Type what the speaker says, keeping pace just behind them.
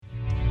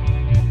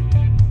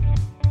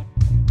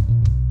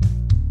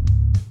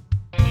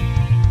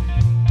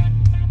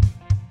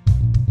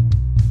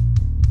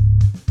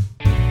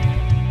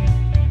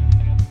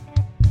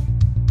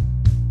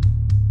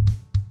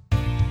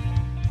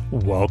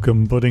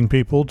Welcome, pudding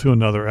people, to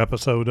another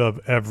episode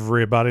of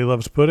Everybody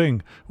Loves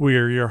Pudding. We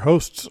are your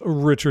hosts,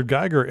 Richard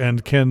Geiger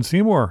and Ken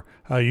Seymour.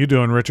 How you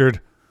doing,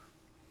 Richard?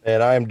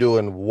 And I'm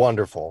doing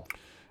wonderful.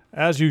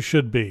 As you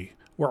should be.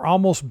 We're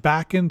almost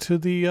back into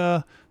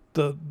the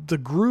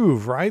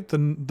groove, right? The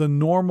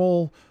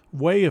normal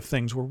way of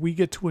things where we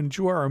get to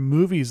enjoy our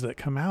movies that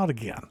come out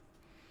again.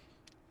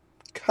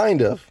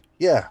 Kind of.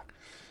 Yeah.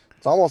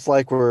 It's almost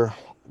like we're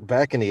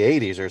back in the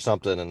 80s or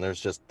something, and there's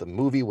just the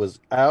movie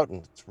was out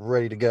and it's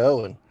ready to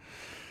go. And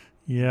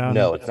Yeah,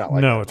 no, it's not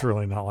like no, that. it's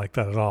really not like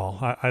that at all.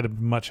 I'd have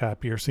been much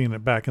happier seeing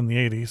it back in the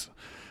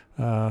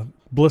 80s.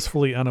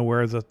 Blissfully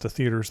unaware that the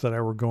theaters that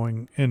I were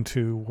going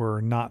into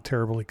were not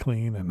terribly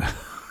clean and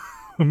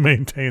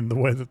maintained the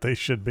way that they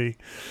should be.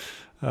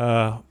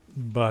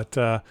 But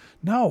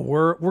no,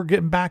 we're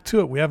getting back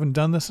to it. We haven't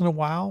done this in a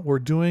while. We're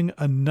doing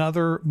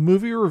another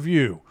movie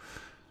review.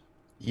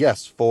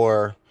 Yes,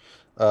 for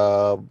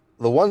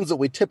the ones that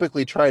we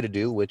typically try to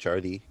do, which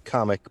are the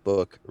comic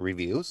book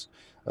reviews,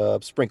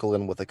 sprinkle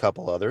in with a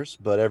couple others,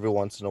 but every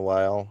once in a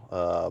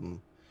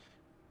while,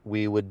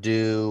 we would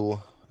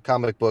do a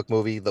comic book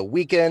movie the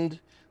weekend.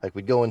 Like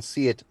we'd go and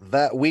see it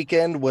that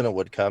weekend when it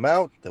would come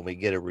out. Then we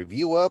get a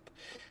review up,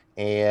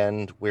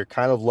 and we're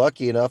kind of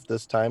lucky enough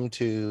this time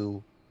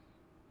to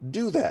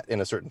do that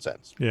in a certain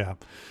sense. Yeah.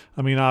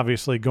 I mean,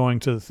 obviously, going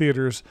to the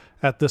theaters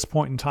at this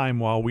point in time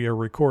while we are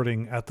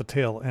recording at the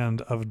tail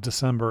end of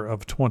December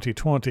of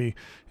 2020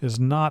 is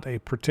not a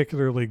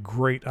particularly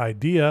great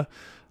idea.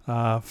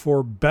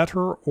 For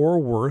better or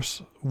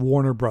worse,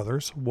 Warner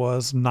Brothers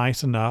was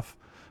nice enough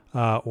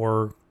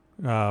or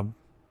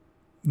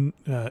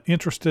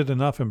interested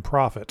enough in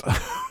profit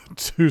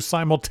to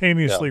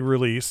simultaneously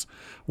release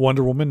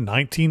Wonder Woman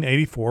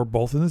 1984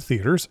 both in the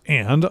theaters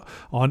and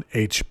on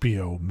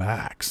HBO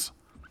Max.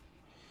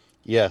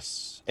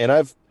 Yes, and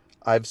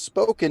I've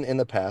spoken in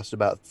the past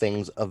about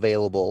things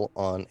available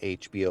on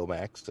HBO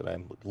Max, and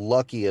I'm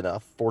lucky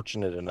enough,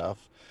 fortunate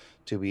enough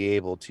to be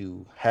able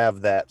to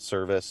have that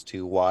service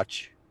to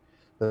watch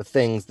the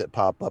things that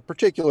pop up,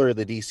 particularly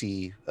the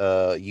DC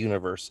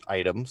universe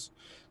items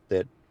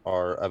that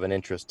are of an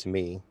interest to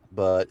me.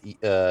 But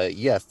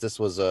yes, this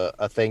was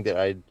a thing that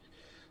I'd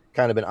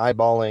kind of been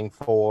eyeballing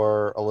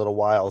for a little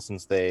while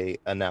since they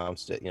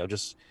announced it.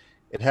 Just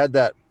it had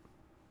that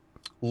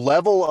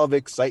level of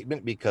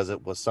excitement because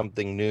it was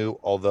something new,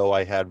 although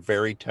I had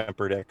very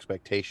tempered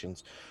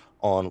expectations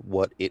on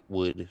what it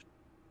would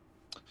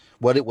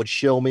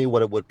show me,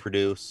 what it would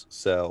produce.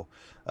 So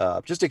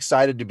just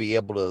excited to be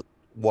able to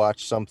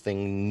watch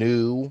something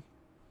new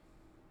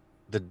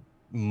the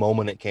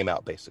moment it came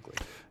out, basically.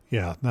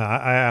 Yeah, no,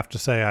 I have to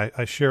say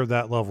I share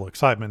that level of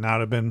excitement. Now,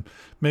 I'd have been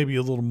maybe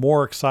a little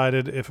more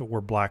excited if it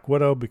were Black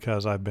Widow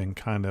because I've been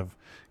kind of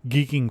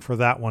geeking for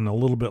that one a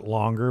little bit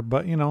longer.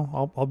 But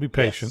I'll be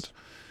patient.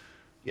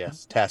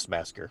 Yes,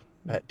 Taskmaster.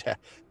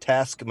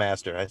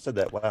 Taskmaster. I said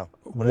that. Wow.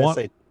 What did I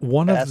say?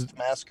 One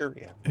Taskmaster.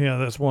 Yeah. Yeah,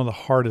 that's one of the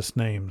hardest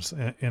names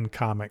in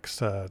comics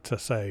to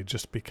say,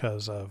 just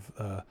because of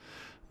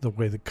the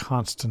way the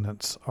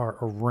consonants are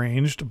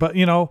arranged. But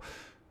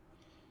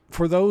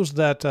for those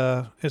that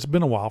it's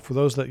been a while, for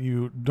those that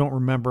you don't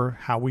remember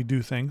how we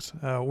do things,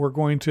 we're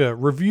going to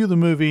review the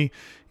movie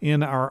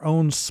in our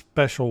own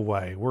special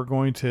way. We're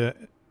going to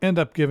end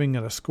up giving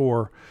it a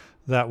score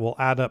that will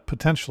add up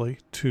potentially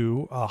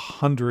to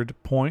 100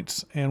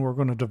 points, and we're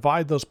going to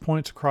divide those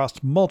points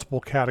across multiple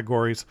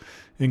categories,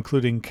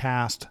 including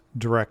cast,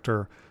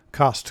 director,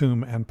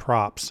 costume and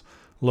props,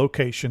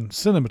 location,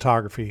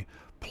 cinematography,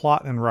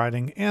 plot and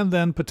writing, and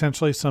then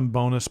potentially some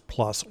bonus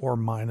plus or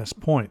minus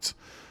points.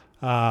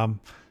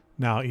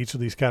 Now, each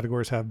of these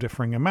categories have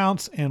differing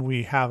amounts, and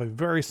we have a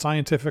very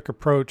scientific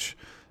approach.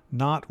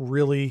 Not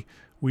really.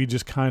 We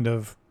just kind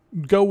of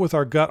go with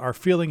our gut, our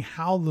feeling,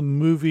 how the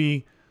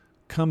movie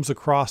comes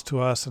across to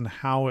us and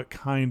how it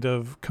kind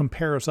of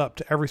compares up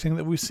to everything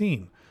that we've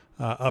seen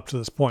up to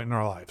this point in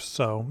our lives.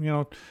 So,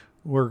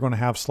 we're going to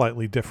have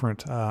slightly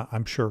different,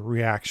 I'm sure,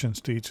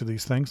 reactions to each of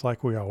these things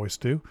like we always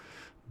do.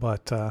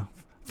 But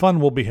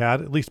fun will be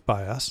had, at least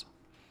by us.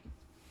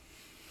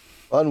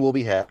 Fun will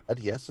be had.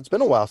 Yes, it's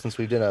been a while since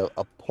we've done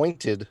a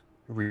pointed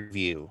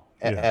review,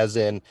 as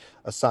in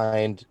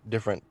assigned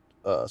different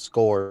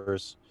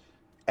scores,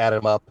 add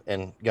them up,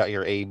 and got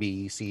your A,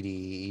 B, C, D,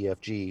 E, F,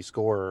 G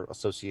score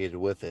associated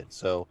with it.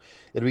 So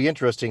it'll be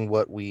interesting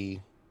what we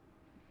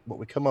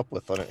come up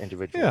with on an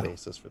individual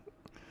basis.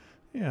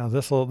 Yeah,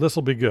 this will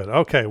be good.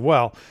 Okay,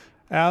 well,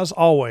 as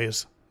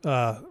always,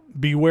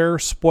 beware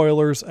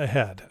spoilers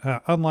ahead.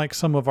 Unlike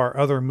some of our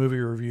other movie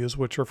reviews,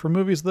 which are for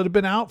movies that have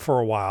been out for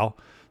a while,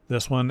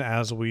 this one,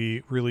 as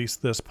we release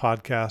this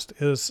podcast,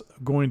 is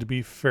going to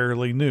be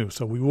fairly new.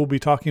 So we will be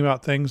talking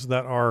about things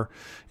that are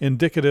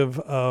indicative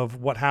of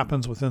what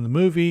happens within the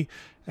movie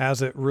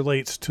as it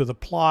relates to the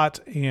plot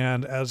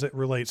and as it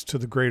relates to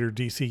the greater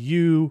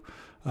DCU,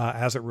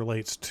 as it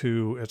relates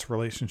to its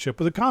relationship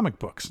with the comic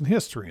books and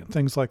history and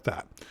things like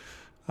that.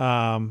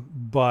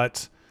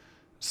 Let's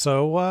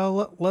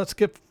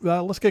get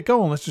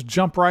going. Let's just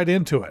jump right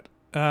into it.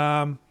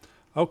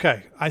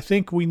 Okay, I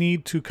think we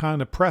need to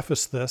kind of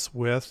preface this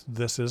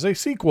is a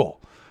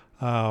sequel.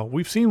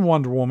 We've seen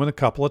Wonder Woman a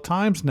couple of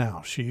times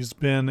now. She's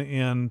been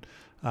in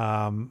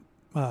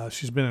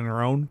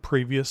her own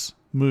previous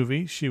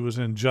movie. She was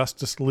in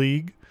Justice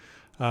League.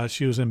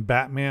 She was in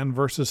Batman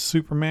versus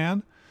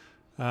Superman.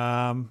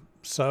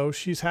 So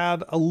she's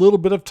had a little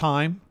bit of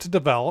time to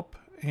develop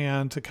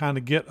and to kind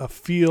of get a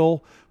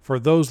feel for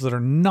those that are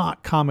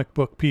not comic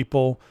book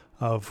people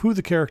of who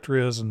the character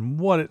is and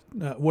what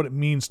it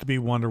means to be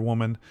Wonder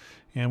Woman.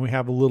 And we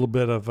have a little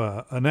bit of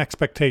an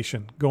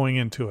expectation going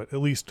into it, at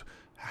least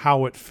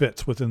how it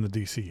fits within the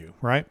DCU,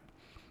 right?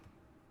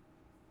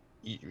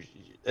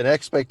 An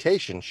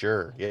expectation,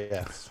 sure,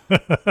 yes.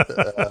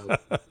 uh,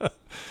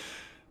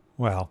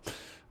 Well,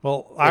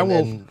 I and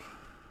will. then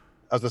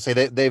I was gonna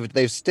say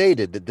they've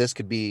stated that this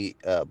could be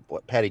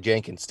what Patty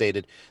Jenkins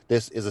stated.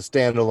 This is a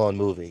standalone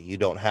movie. You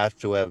don't have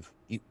to have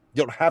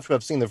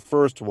seen the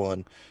first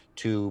one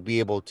to be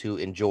able to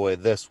enjoy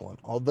this one.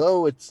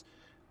 Although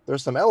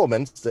there's some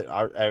elements that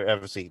are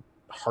obviously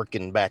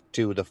harken back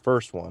to the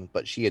first one,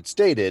 but she had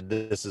stated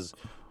this is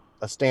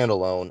a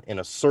standalone in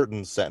a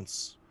certain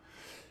sense,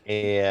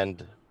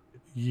 and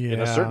in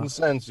a Yeah, certain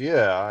sense,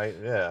 I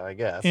in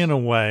guess. a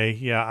way,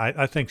 yeah.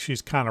 I think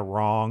she's kind of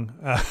wrong,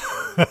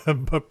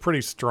 but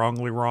pretty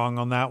strongly wrong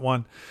on that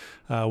one.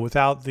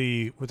 Without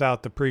the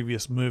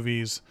previous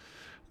movies,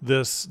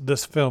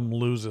 this film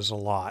loses a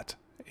lot,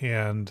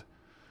 and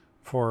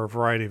for a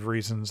variety of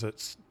reasons,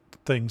 it's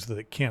things that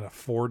it can't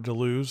afford to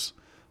lose.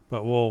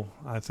 But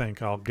I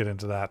think I'll get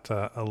into that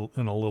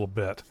in a little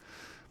bit.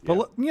 Yeah.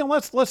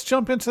 But let's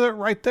jump into it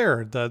right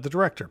there. The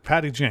director,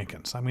 Patty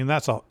Jenkins. I mean,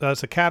 that's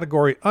a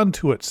category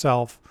unto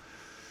itself.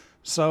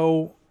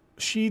 So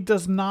she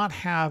does not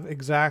have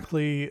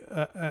exactly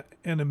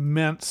an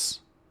immense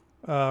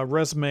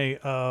resume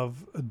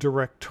of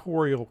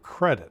directorial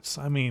credits.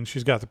 I mean,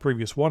 she's got the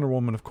previous Wonder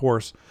Woman, of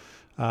course.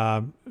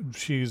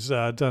 She's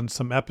done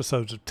some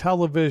episodes of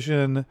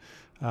television.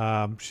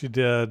 She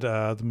did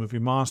the movie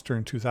Monster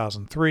in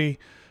 2003.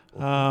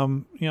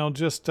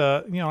 Just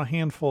a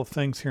handful of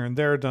things here and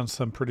there. Done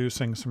some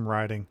producing, some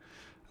writing.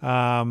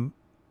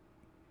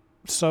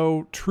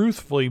 So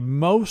truthfully,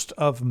 most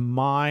of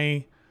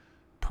my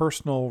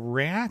personal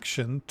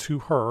reaction to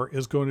her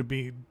is going to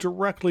be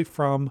directly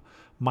from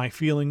my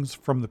feelings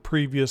from the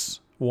previous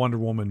Wonder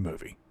Woman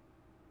movie.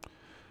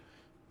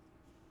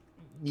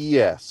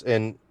 Yes,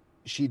 and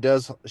she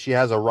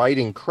has a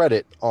writing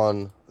credit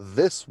on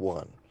this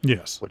one,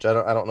 Yes. which I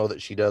don't know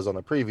that she does on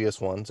the previous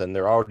ones, and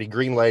they're already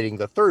greenlighting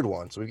the third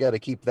one, so we got to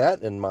keep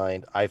that in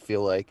mind. I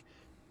feel like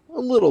a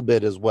little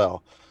bit as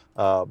well.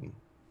 Um,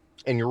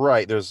 and you're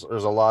right. There's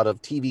a lot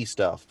of TV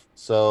stuff,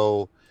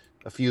 so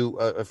a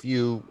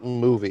few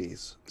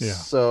movies. Yeah.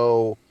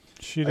 So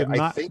She I, did I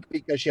not think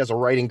because she has a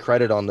writing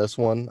credit on this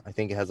one, I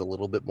think it has a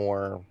little bit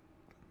more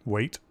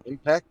wait.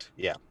 impact.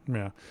 Yeah.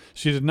 Yeah.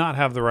 She did not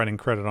have the writing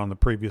credit on the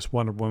previous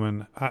Wonder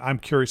Woman. I'm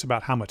curious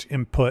about how much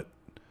input.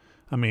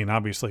 I mean,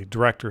 obviously,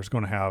 director is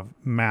going to have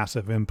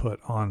massive input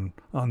on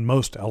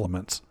most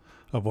elements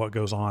of what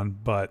goes on,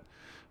 but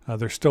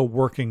they're still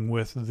working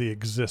with the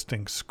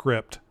existing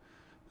script.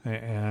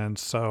 And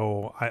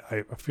so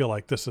I feel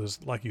like this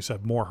is, like you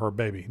said, more her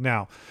baby.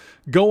 Now,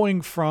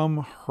 going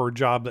from her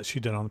job that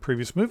she did on the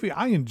previous movie,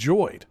 I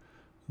enjoyed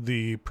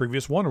the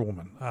previous Wonder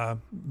Woman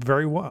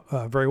very well.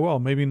 Very well.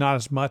 Maybe not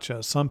as much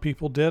as some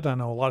people did. I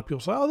know a lot of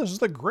people say, "Oh, this is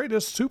the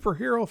greatest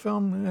superhero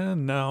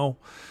film." No,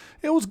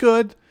 it was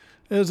good.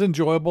 It was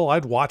enjoyable.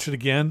 I'd watch it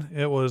again.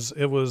 It was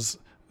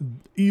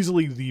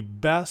easily the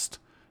best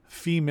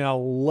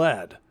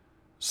female-led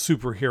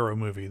superhero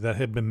movie that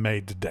had been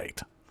made to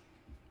date.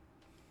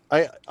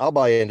 I'll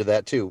buy into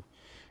that too.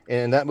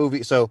 And that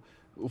movie, so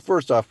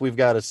first off, we've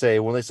got to say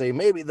when they say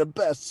maybe the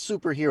best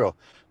superhero,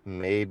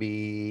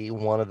 maybe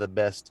one of the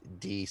best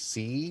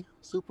DC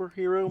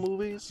superhero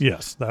movies.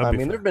 Yes, that would I be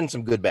mean, fair. there've been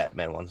some good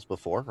Batman ones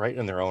before, right,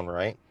 in their own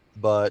right,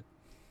 but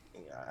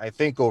I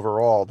think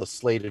overall the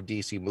slate of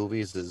DC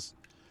movies is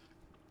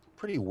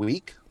pretty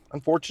weak,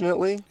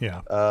 unfortunately.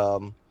 Yeah.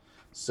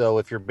 So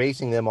if you're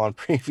basing them on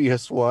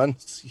previous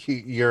ones,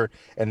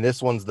 and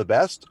this one's the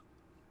best,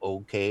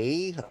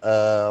 okay.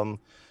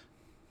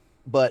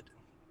 But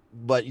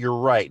you're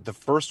right. The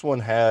first one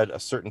had a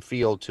certain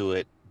feel to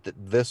it that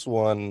this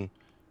one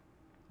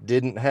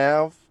didn't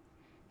have,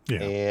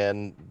 Yeah.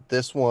 and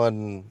this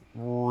one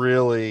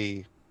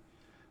really,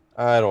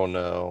 I don't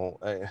know.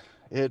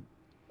 It,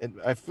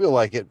 I feel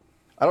like it.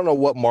 I don't know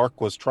what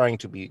mark was trying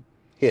to be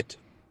hit,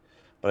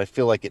 but I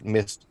feel like it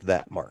missed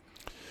that mark.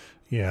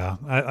 Yeah,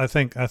 I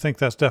think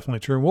that's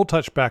definitely true. And we'll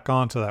touch back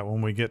onto that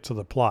when we get to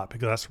the plot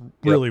because that's Yep.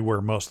 really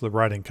where most of the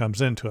writing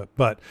comes into it.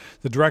 But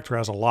the director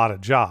has a lot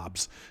of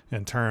jobs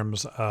in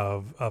terms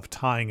of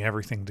tying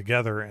everything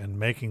together and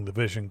making the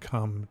vision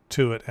come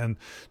to it, and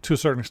to a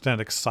certain extent,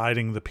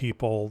 exciting the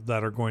people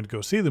that are going to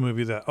go see the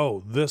movie that,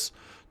 oh, this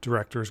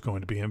director is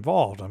going to be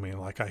involved. I mean,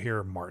 like I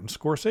hear Martin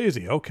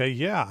Scorsese. Okay,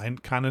 yeah, I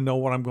kind of know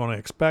what I'm going to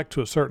expect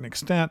to a certain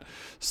extent,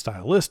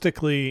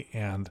 stylistically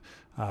and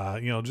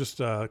Just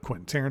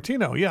Quentin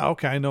Tarantino. Yeah,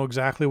 okay, I know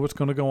exactly what's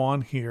going to go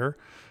on here.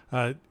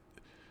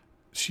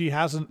 She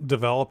hasn't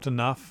developed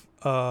enough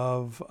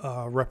of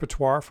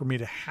repertoire for me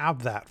to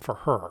have that for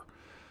her.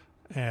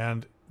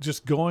 And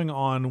just going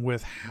on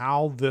with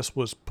how this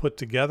was put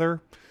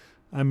together,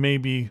 I may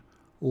be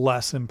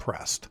less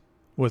impressed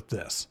with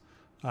this.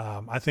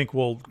 I think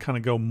we'll kind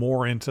of go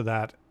more into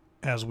that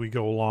as we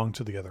go along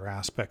to the other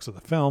aspects of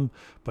the film.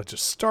 But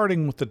just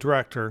starting with the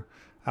director,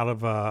 out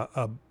of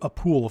a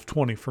pool of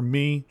 20 for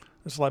me,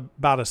 it's like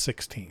about a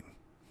 16.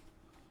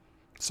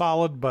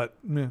 Solid, but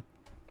meh.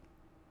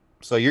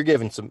 So you're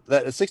giving some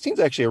that 16 is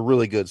actually a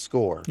really good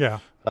score. Yeah.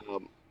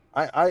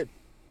 I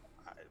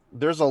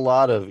there's a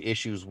lot of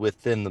issues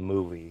within the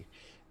movie.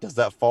 Does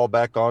that fall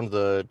back on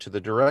the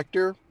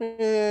director?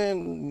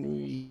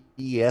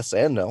 Yes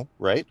and no,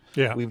 right?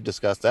 Yeah. We've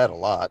discussed that a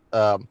lot.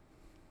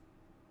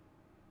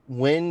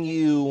 When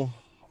you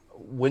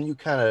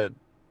kind of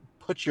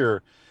put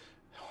your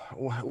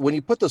when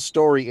you put the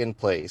story in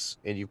place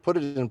and you put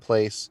it in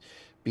place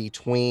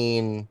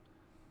between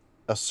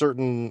a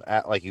certain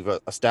like you've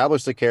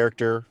established the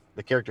character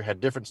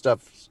had different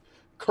stuff,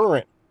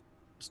 current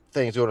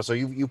things going on, so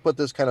you put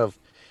this kind of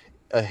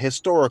a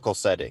historical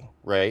setting,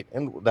 right?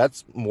 And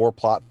that's more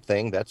plot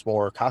thing, that's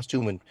more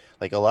costume and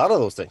like a lot of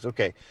those things,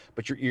 okay,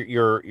 but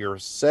you're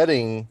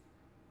setting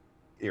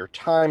your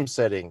time,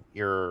 setting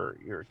your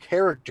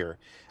character.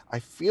 I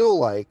feel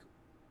like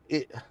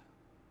it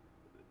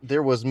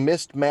there was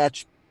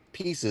mismatched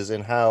pieces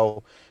in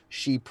how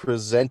she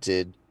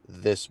presented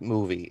this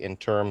movie in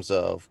terms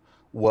of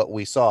what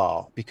we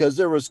saw, because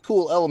there was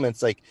cool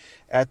elements like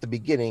at the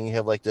beginning you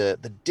have like the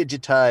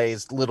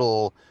digitized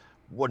little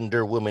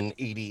Wonder Woman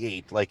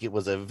 88 like it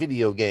was a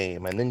video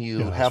game, and then Yeah, you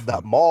that's have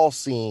that fun. mall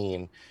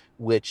scene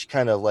which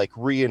kind of like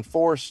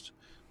reinforced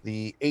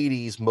the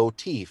 80s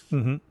motif.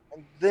 Mm-hmm.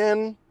 And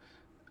then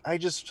I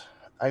just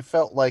I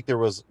felt like there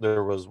was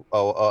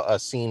a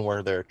scene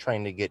where they're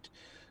trying to get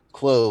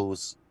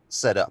clothes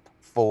set up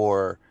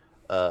for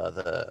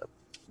the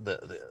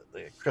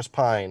Chris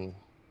Pine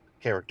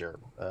character,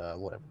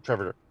 whatever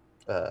Trevor,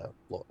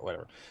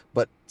 whatever,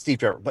 but Steve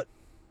Trevor. But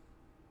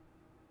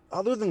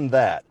other than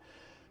that,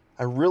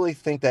 I really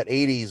think that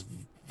 '80s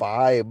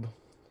vibe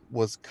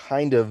was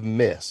kind of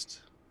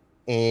missed,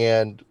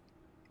 and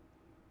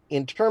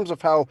in terms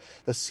of how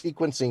the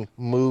sequencing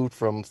moved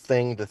from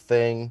thing to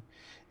thing,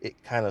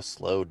 it kind of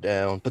slowed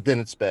down, but then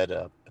it sped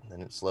up, and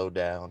then it slowed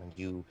down, and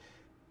you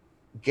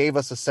gave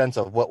us a sense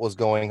of what was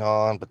going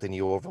on, but then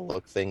you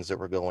overlooked things that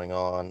were going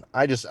on.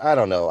 I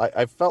don't know.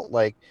 I felt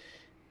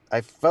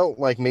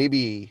like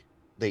maybe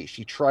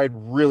she tried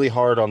really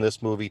hard on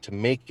this movie to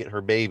make it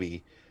her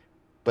baby,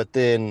 but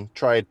then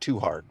tried too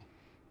hard,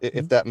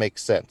 if that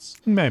makes sense.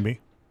 Maybe.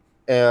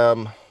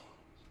 Um,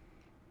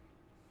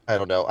 I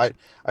don't know.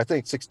 I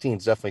think 16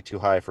 is definitely too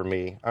high for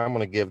me. I'm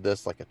gonna give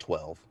this like a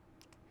 12.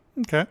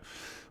 Okay.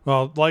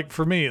 Well, like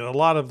for me, a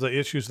lot of the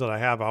issues that I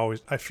have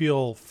I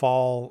feel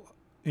fall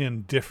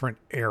in different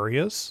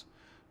areas.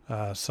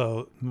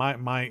 So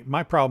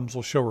my problems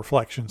will show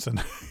reflections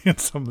in, in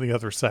some of the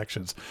other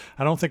sections.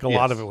 I don't think a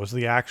lot of it Yes. was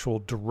the actual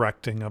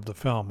directing of the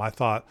film. I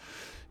thought,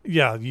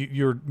 yeah,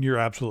 you're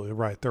absolutely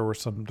right. There were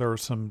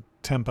some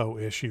tempo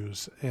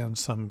issues and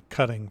some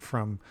cutting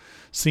from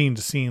scene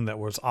to scene that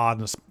was odd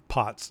in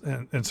spots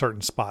in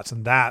certain spots,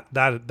 and that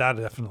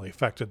definitely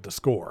affected the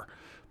score.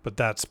 But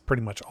that's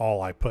pretty much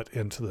all I put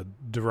into the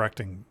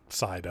directing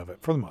side of it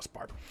for the most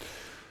part.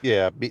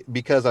 Yeah,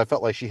 because I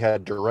felt like she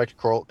had direct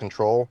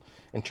control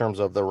in terms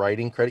of the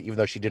writing credit, even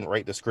though she didn't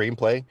write the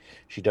screenplay.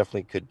 She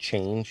definitely could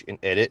change and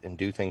edit and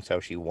do things how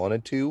she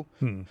wanted to,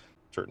 Hmm.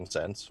 certain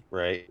sense,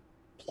 right?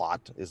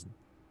 Plot is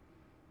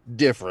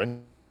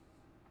different.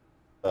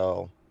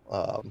 So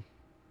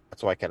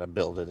that's why I kind of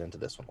build it into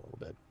this one a little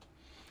bit.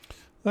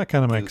 That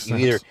kind of You makes you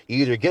either sense. you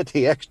either get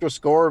the extra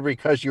score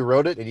because you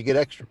wrote it and you get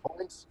extra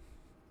points,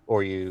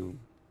 or you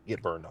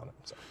get burned on it.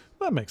 So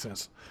That makes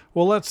sense.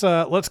 Well,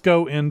 let's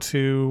go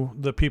into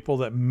the people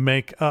that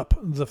make up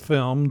the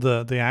film,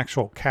 the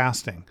actual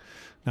casting.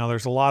 Now,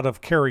 there's a lot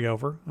of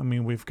carryover. I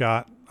mean, we've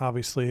got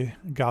obviously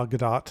Gal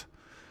Gadot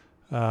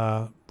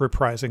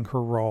reprising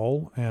her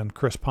role, and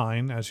Chris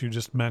Pine, as you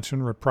just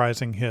mentioned,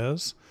 reprising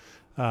his.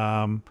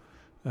 Um,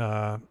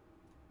 uh,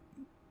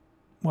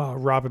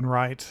 Robin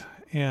Wright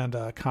and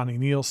Connie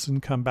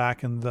Nielsen come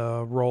back in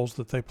the roles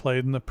that they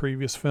played in the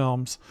previous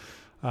films.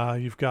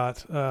 You've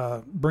got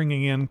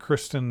bringing in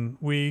Kristen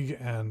Wiig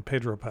and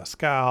Pedro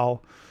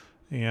Pascal,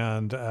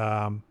 and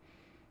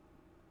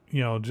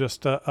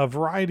just a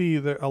variety.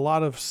 A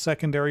lot of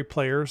secondary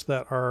players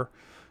that are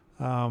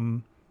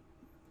um,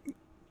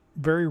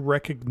 very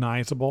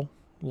recognizable.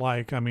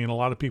 Like, I mean, a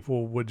lot of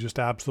people would just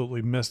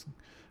absolutely miss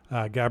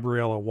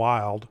Gabriella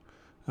Wilde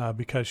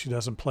because she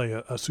doesn't play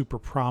a super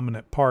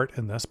prominent part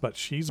in this, but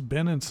she's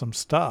been in some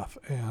stuff,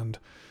 and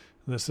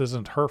this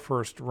isn't her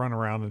first run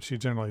around, and she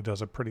generally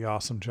does a pretty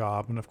awesome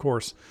job. And of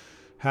course,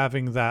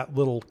 having that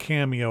little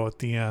cameo at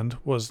the end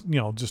was,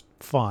 just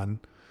fun.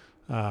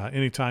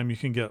 Anytime you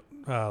can get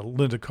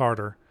Linda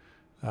Carter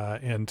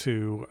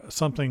into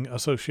something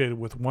associated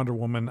with Wonder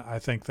Woman, I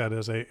think that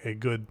is a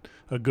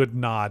good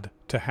nod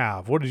to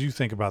have. What did you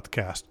think about the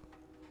cast?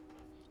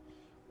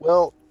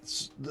 Well,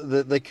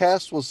 the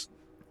cast was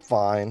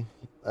fine.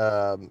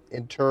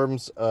 In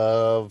terms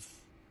of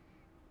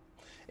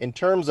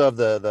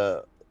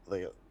the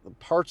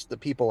parts that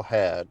people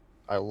had,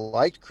 I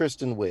liked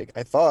Kristen Wiig.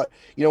 I thought,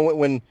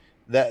 when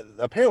that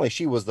apparently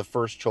she was the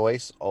first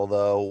choice,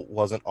 although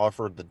wasn't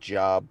offered the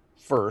job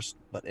first,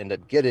 but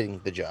ended up getting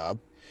the job.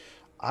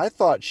 I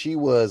thought she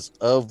was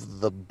of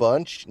the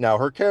bunch. Now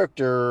her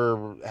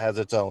character has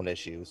its own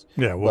issues,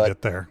 Yeah, we'll but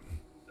get there.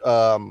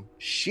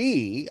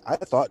 she I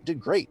thought did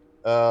great.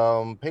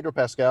 Pedro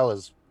Pascal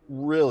is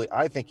really,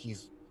 I think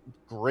he's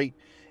great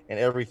in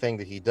everything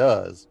that he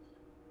does,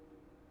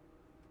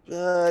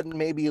 but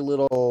maybe a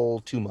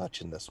little too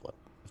much in this one,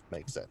 if it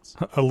makes sense.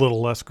 A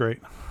little less great.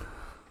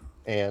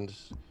 And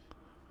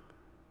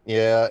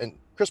yeah, and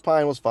Chris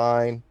Pine was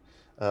fine.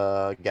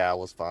 Gal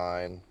was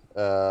fine.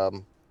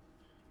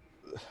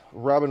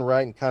 Robin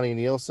Wright and Connie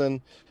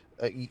Nielsen,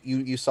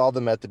 you saw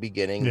them at the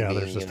beginning Yeah,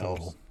 there's being, just a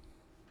little.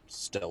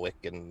 stoic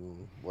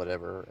and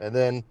whatever. And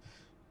then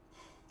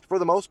for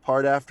the most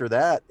part after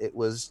that, it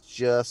was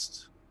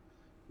just,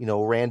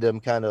 random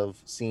kind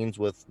of scenes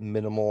with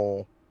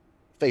minimal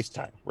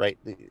FaceTime, right?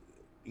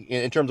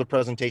 In terms of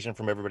presentation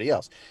from everybody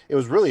else, it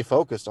was really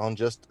focused on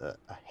just a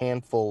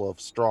handful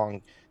of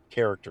strong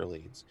character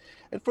leads.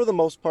 And for the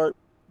most part,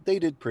 they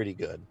did pretty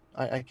good.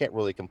 I can't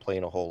really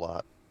complain a whole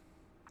lot.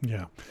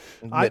 Yeah.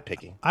 I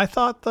Nitpicking. I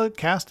thought the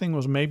casting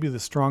was maybe the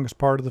strongest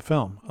part of the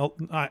film.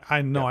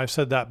 I know Yeah. I've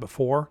said that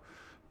before,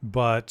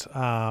 but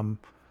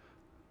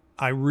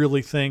I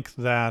really think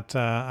that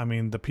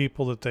the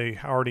people that they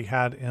already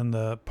had in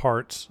the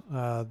parts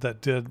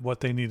that did what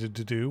they needed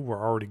to do were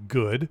already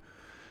good,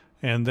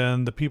 and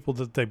then the people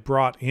that they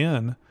brought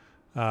in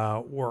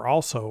were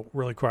also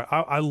really quite.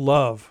 I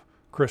love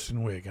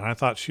Kristen Wiig, and I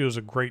thought she was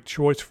a great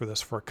choice for this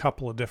for a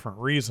couple of different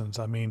reasons.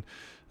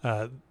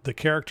 The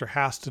character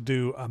has to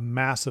do a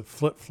massive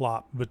flip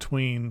flop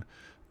between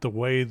the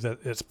way that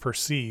it's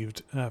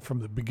perceived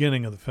from the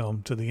beginning of the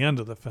film to the end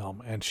of the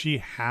film, and she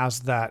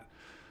has that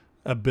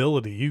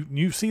ability.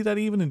 You see that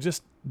even in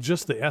just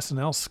the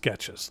SNL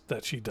sketches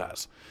that she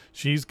does.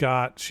 She's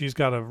got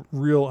a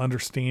real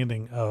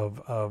understanding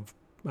of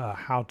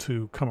how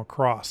to come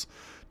across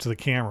to the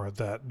camera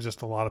that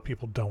just a lot of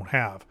people don't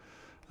have.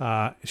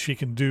 She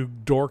can do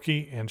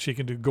dorky and she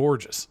can do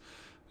gorgeous.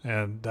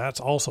 And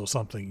that's also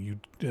something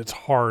it's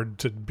hard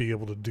to be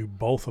able to do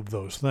both of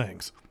those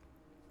things.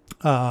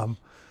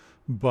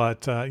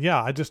 But I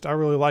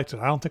really liked it.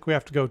 I don't think we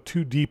have to go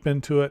too deep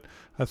into it.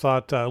 I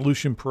thought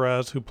Lucien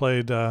Perez, who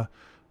played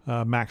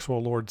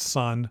Maxwell Lord's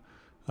son,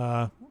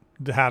 had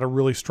a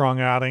really strong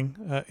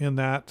outing in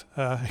that.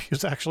 He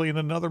was actually in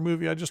another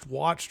movie I just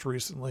watched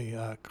recently,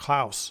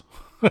 Klaus,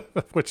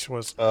 which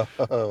was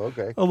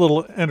Okay. a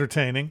little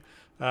entertaining.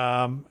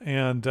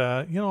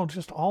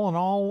 Just all in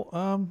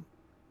all,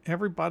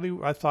 everybody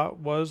I thought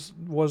was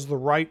the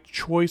right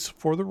choice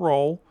for the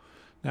role.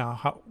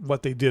 Now,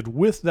 what they did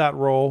with that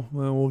role,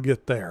 well, we'll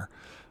get there.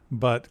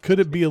 But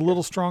could it be a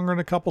little stronger in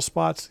a couple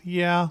spots?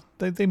 Yeah,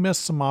 they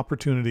missed some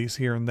opportunities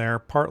here and there,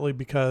 partly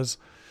because,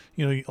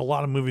 a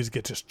lot of movies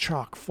get just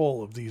chock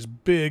full of these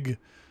big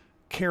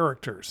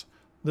characters.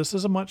 This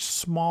is a much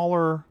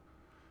smaller,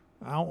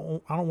 I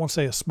don't want to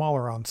say a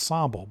smaller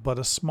ensemble, but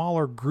a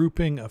smaller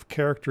grouping of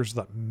characters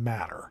that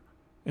matter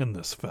in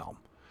this film,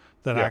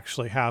 that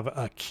actually have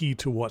a key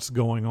to what's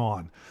going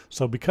on.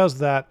 So because of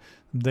that,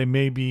 they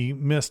maybe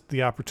missed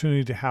the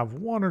opportunity to have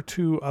one or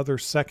two other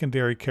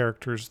secondary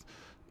characters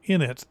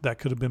in it that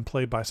could have been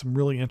played by some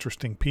really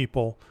interesting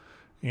people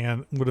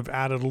and would have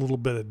added a little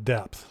bit of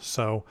depth.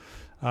 So,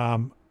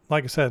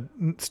 like I said,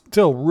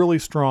 still really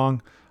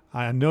strong.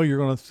 I know you're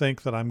going to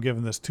think that I'm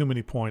giving this too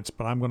many points,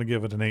 but I'm going to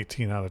give it an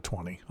 18 out of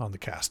 20 on the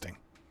casting.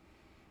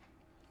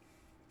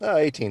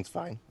 18's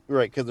fine. You're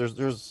right, because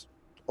there's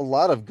a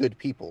lot of good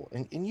people,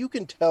 and you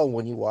can tell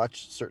when you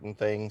watch certain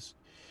things.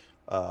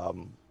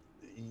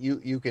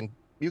 You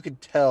can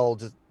tell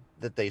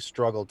that they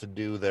struggle to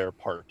do their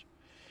part.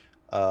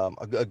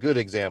 A good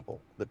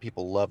example that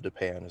people love to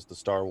pan is the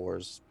Star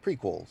Wars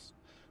prequels.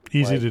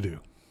 Easy to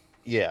do.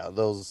 Yeah,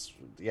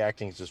 the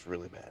acting is just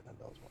really bad in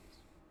those ones.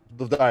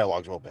 The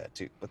dialogue's real bad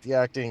too, but the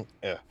acting,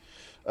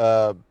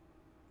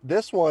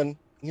 this one,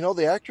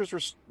 the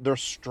actors they're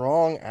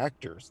strong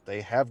actors.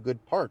 They have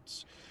good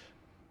parts.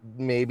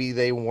 Maybe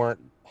they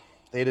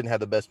didn't have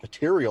the best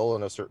material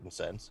in a certain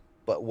sense,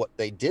 but what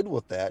they did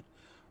with that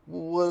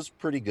was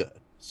pretty good.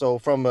 So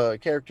from a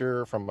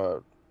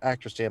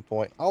actor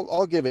standpoint,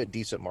 I'll give it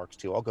decent marks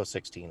too. I'll go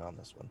 16 on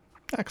this one.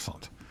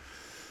 Excellent.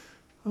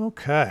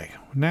 Okay,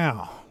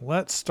 now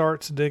let's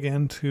start to dig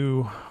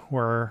into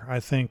where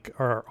I think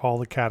are all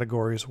the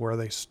categories where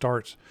they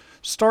start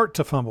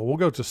to fumble. We'll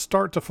go to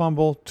start to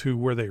fumble to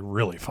where they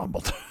really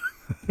fumbled.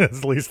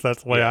 At least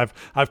that's the way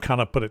I've kind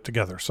of put it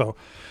together. So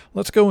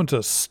let's go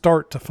into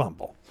start to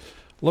fumble.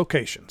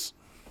 Locations.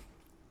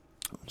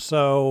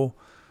 So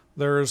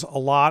there's a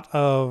lot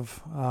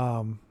of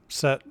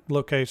set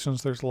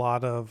locations. There's a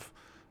lot of,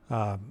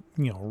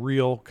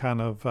 real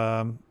kind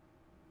of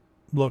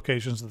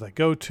locations that they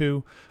go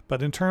to.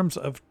 But in terms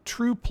of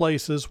true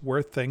places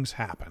where things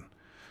happen,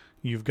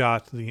 you've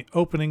got the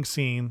opening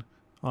scene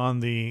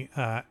on the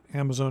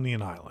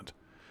Amazonian island.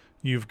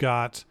 You've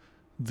got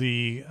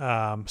the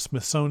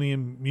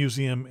Smithsonian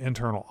Museum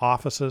internal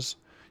offices.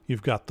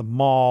 You've got the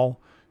mall.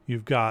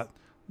 You've got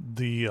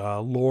the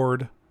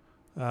Lord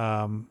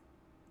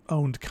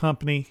owned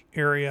company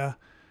area.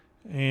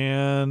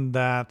 And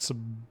that's,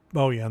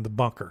 and the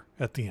bunker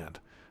at the end.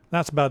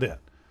 That's about it.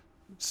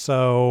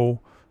 So,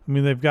 I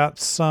mean, they've got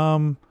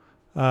some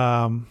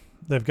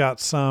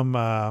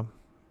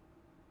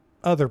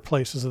other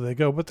places that they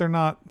go, but they're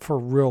not for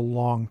real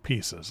long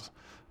pieces.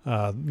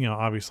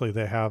 Obviously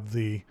they have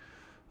the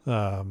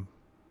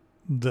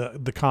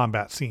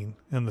combat scene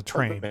in the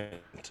train,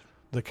 Apartment.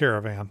 the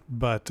caravan,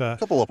 but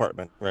Couple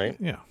apartment, right?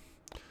 yeah.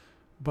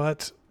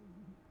 But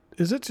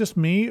is it just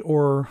me,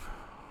 or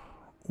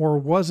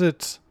was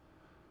it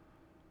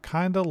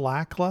kind of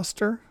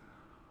lackluster?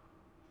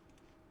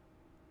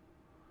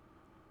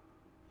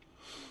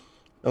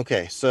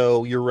 Okay,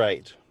 so you're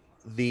right.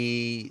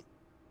 The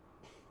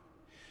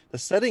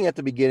setting at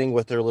the beginning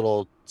with their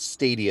little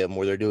stadium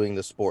where they're doing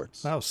the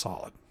sports. That was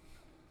solid.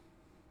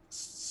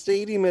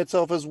 Stadium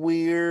itself is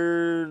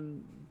weird.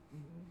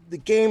 The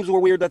games were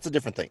weird. That's a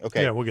different thing.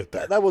 Okay. Yeah, we'll get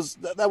there. That was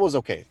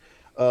okay.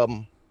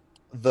 The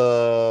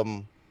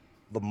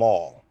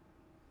mall.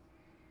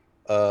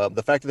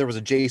 The fact that there was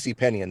a J.C.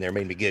 Penney in there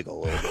made me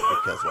giggle a little bit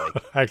because,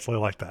 like, I actually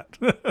like that.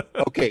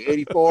 okay,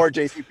 84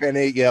 J.C.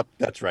 Penney. Yep,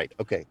 that's right.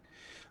 Okay.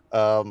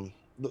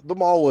 The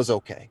mall was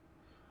okay.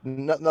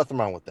 Nothing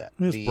wrong with that.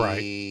 It's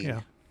bright.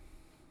 Yeah.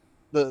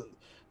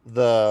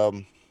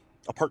 The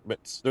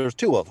apartments. There's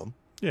two of them.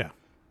 Yeah.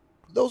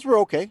 Those were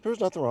okay. There's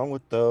nothing wrong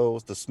with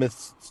those. The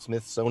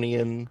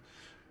Smithsonian,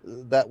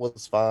 that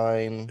was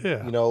fine.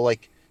 Yeah.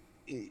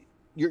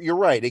 You're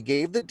right. It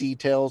gave the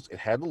details. It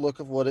had the look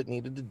of what it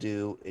needed to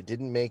do. It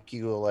didn't make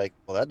you like,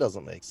 well, that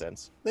doesn't make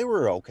sense. They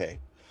were okay.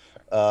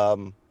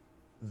 The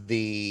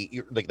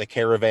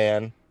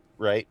caravan,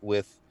 right,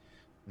 with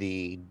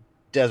the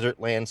desert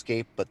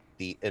landscape, but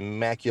the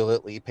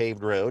immaculately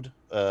paved road.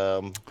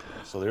 So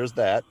there's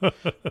that.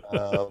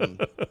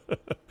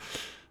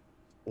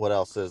 What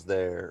else is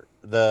there?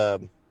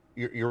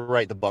 You're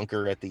right. The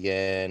bunker at the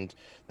end,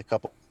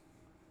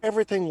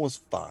 everything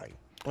was fine,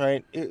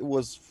 right? It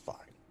was fine.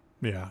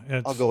 Yeah,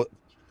 I'll go with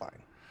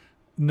fine.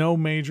 No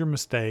major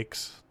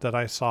mistakes that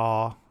I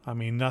saw. I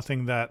mean,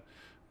 nothing that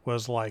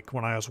was like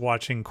when I was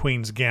watching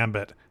Queen's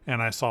Gambit and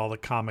I saw the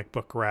comic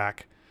book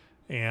rack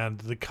and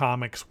the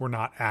comics were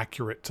not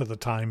accurate to the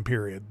time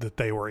period that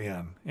they were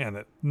in.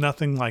 And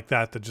nothing like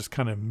that just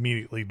kind of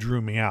immediately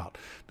drew me out.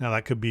 Now,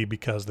 that could be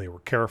because they were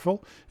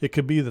careful. It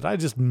could be that I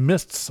just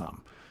missed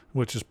some,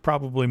 which is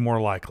probably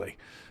more likely.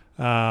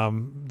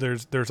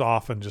 There's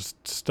often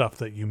just stuff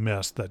that you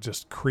miss that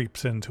just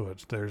creeps into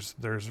it. There's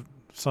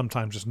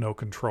sometimes just no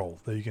control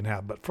that you can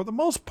have. But for the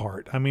most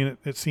part, I mean,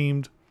 it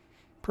seemed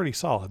pretty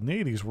solid. And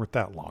the 80s weren't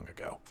that long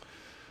ago.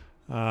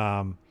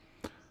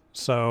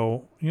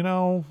 So,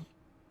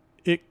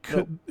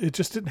 it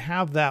just didn't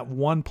have that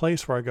one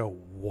place where I go,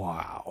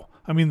 wow.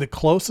 I mean, the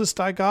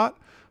closest I got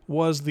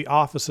was the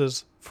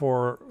offices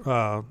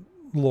for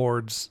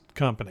Lord's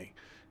company.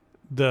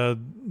 The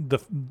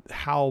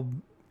how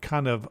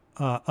kind of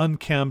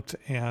unkempt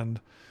and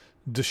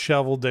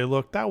disheveled they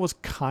looked. That was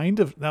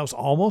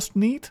almost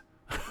neat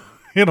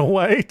in a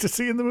way to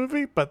see in the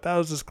movie, but that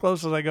was as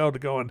close as I go to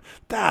going,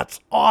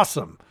 that's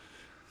awesome.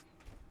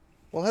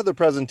 Well, had the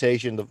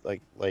presentation of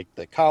like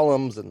the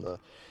columns and the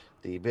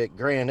big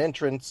grand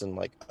entrance and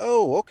like,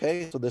 oh,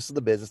 okay, so this is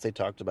the business they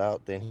talked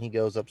about. Then he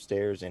goes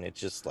upstairs and it's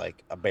just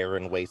like a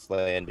barren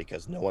wasteland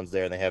because no one's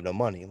there and they have no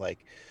money.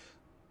 Like,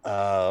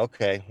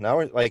 okay, now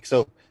we're like,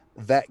 so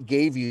that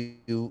gave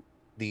you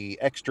the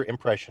extra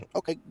impression.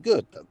 Okay,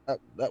 good.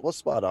 That was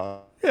spot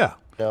on. Yeah.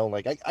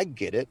 Like I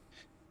get it.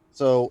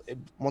 So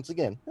once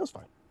again, it was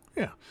fine.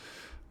 Yeah.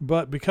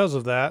 But because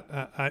of that,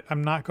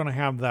 I'm not going to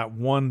have that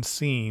one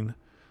scene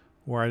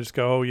where I just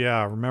go, oh yeah,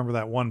 I remember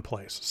that one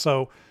place.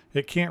 So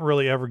it can't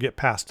really ever get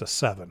past a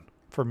 7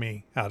 for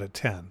me out of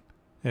 10.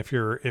 If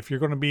you're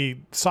going to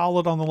be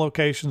solid on the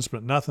locations,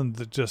 but nothing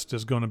that just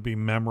is going to be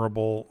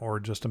memorable or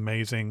just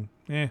amazing,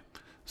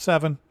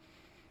 7.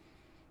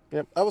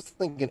 Yep, I was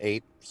thinking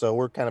 8, so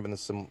we're kind of in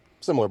the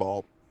similar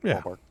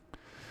ballpark.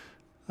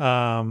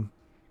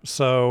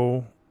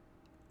 So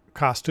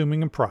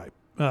costuming and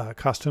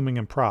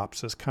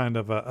props is kind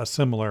of a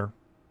similar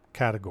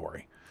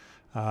category.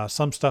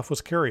 Some stuff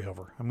was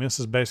carryover. I mean, this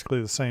is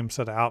basically the same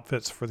set of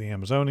outfits for the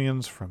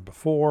Amazonians from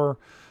before,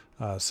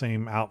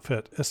 same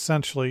outfit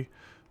essentially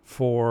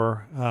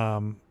for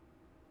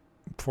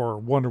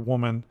Wonder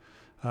Woman.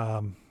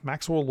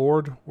 Maxwell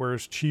Lord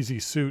wears cheesy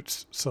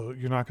suits, so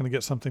you're not going to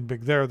get something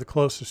big there. The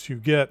closest you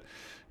get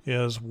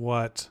is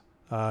what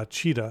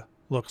Cheetah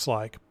looks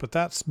like, but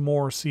that's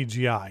more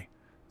CGI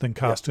than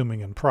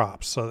costuming and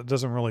props, so it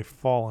doesn't really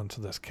fall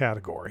into this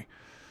category.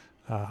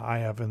 I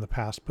have in the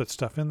past put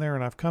stuff in there,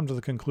 and I've come to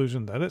the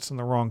conclusion that it's in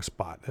the wrong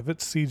spot. If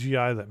it's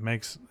CGI that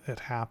makes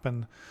it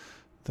happen,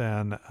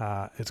 then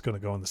it's going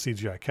to go in the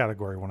CGI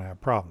category when I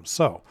have problems.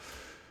 So,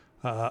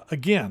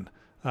 again,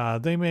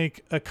 they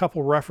make a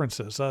couple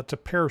references to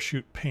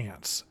parachute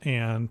pants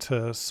and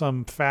to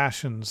some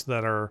fashions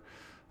that are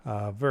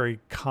very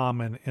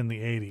common in the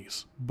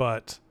 80s,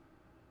 but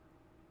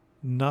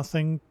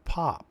nothing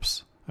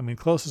pops. I mean,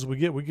 closest we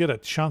get a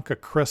chunk of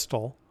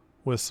crystal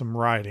with some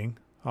writing.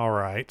 All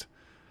right.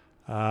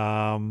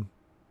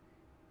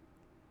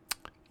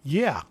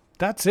 Yeah,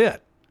 that's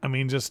it. I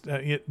mean, just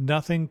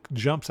nothing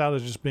jumps out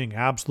as just being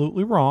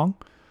absolutely wrong,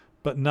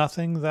 but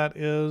nothing that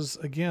is,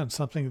 again,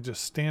 something that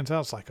just stands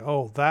out. It's like,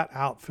 oh, that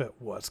outfit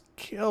was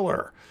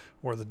killer,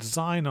 or the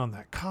design on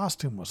that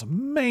costume was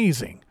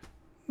amazing.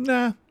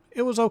 Nah,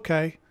 it was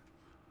okay.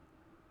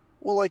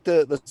 Well, like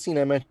the scene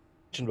I mentioned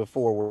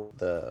before, where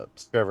the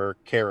Trevor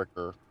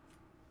character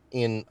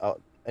in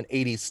an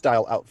 80s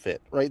style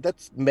outfit, right?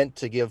 That's meant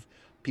to give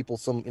people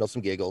some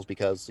giggles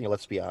because,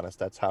 let's be honest,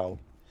 that's how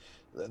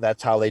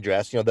they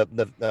dress.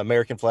 The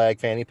American flag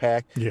fanny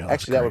pack. Yeah, that's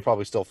Actually, that would great.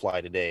 probably still fly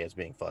today as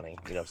being funny.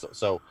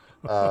 So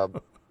uh,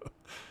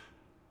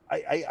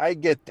 I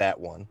get that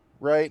one,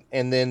 right?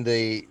 And then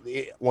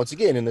once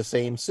again in the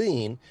same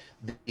scene,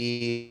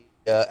 the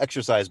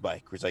exercise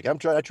bike. Where he's like,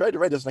 I tried to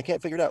write this and I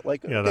can't figure it out.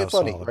 Like, Yeah, that okay, was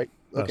funny, solid. right?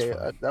 That's Okay,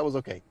 funny. that was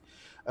okay.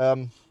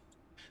 Um,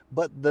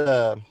 but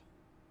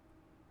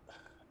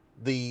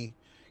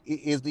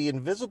is the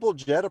invisible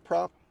jet a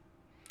prop?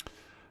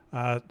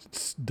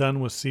 It's done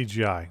with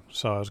CGI,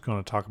 so I was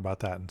going to talk about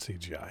that in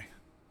CGI.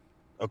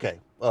 Okay.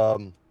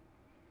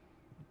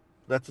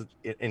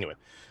 Anyway.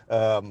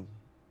 Um,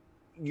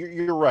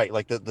 you're right.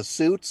 Like the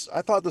suits,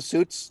 I thought the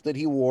suits that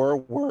he wore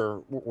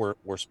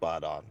were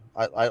spot on.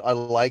 I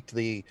liked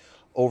the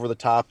over the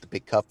top, the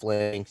big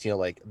cufflinks.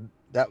 Like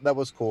that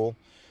was cool.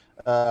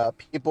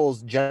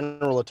 People's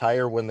general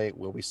attire when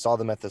we saw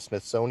them at the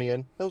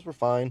Smithsonian, those were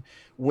fine.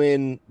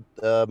 When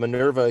the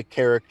Minerva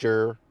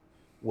character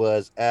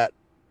was at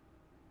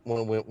when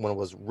it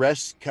was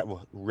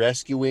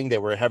rescuing, they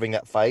were having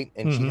that fight,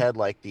 and she Mm-hmm. had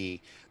like the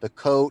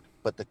coat,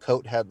 but the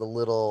coat had the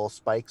little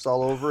spikes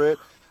all over it.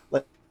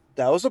 Like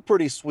that was a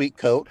pretty sweet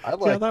coat. I Yeah,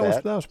 like that was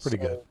that. that was pretty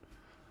good.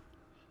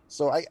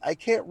 So I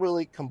can't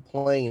really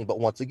complain. But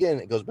once again,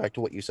 it goes back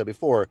to what you said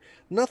before.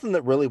 Nothing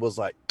that really was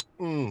like,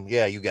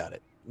 yeah, you got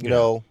it.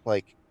 Yeah,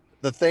 Like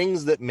the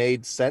things that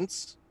made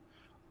sense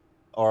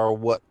are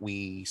what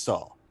we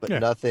saw, but yeah,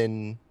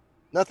 nothing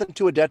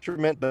to a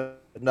detriment,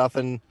 but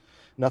nothing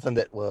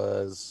that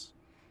was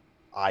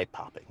eye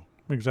popping.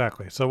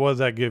 exactly. So what does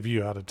that give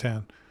you out of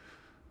 10?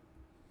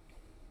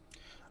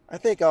 I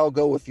think I'll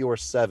go with your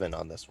 7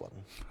 on this one.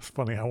 It's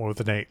funny, I went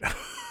with an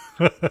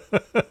 8.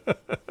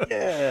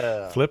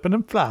 Yeah. Flipping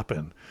and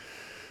flopping.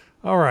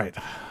 All right,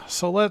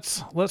 so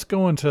let's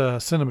go into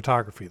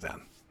cinematography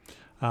then.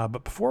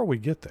 But before we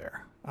get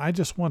there, I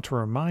just want to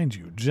remind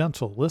you,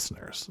 gentle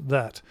listeners,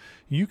 that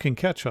you can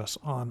catch us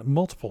on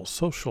multiple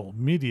social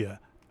media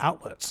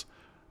outlets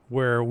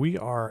where we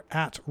are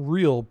at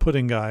Real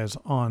Pudding Guys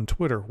on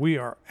Twitter. We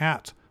are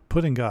at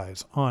Pudding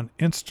Guys on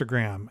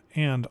Instagram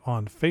and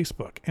on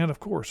Facebook. And of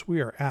course,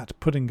 we are at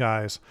Pudding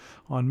Guys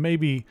on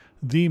maybe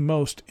the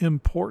most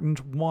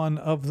important one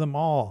of them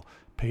all,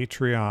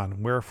 Patreon,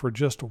 where for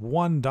just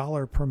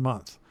 $1 per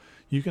month,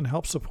 you can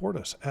help support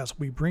us as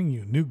we bring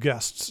you new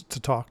guests to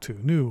talk to,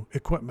 new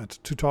equipment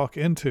to talk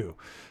into,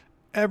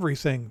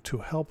 everything to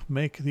help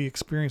make the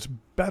experience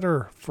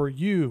better for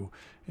you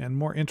and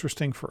more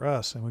interesting for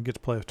us. And we get to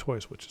play with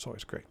toys, which is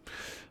always great.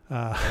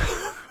 Uh,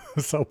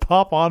 so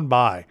pop on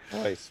by,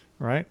 Nice.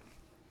 right?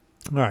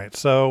 All right.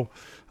 So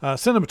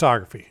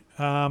cinematography.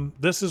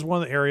 This is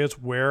one of the areas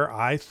where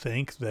I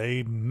think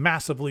they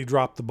massively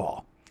dropped the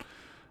ball.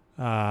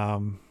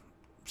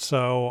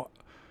 So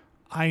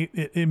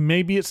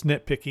maybe it's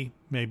nitpicky,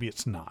 maybe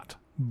it's not,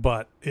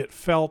 but it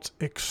felt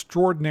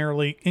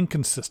extraordinarily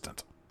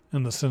inconsistent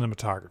in the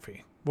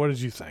cinematography. What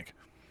did you think?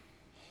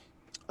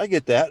 I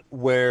get that,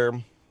 where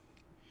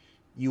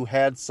you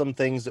had some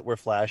things that were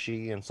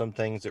flashy and some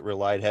things that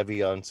relied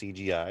heavy on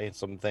CGI and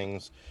some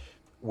things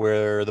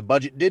where the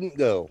budget didn't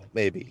go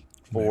maybe Maybe.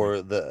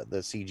 for the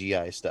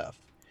CGI stuff.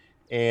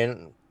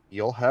 And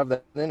you'll have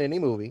that in any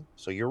movie.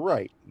 So you're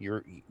right.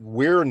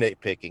 We're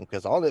nitpicking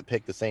because I'll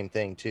nitpick the same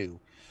thing too.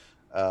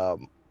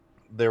 Um,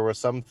 there were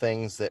some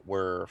things that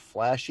were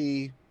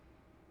flashy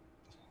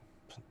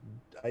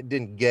I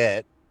didn't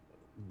get,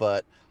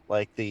 but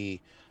like the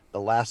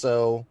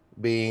lasso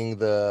being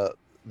the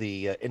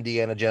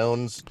Indiana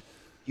Jones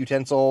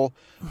utensil,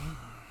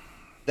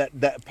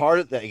 that part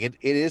of that it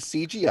is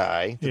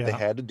CGI that they Yeah.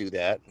 had to do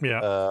that.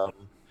 Yeah.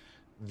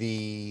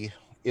 The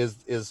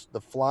is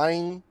the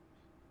flying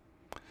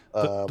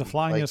The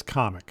flying like is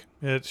comic.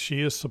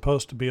 She is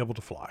supposed to be able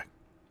to fly.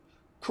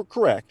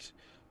 correct.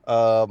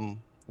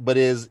 But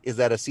is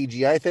that a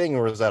CGI thing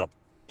or is that a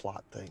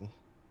plot thing?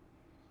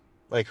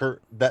 Like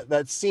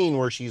that scene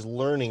where she's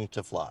learning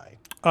to fly,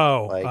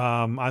 Oh, like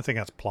I think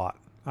that's plot.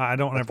 I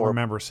don't ever before.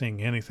 remember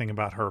seeing anything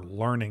about her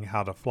learning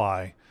how to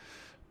fly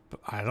but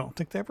I don't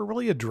think they ever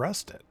really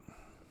addressed it.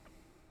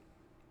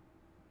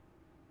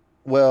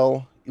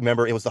 Well,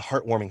 remember it was the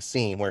heartwarming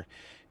scene where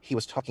he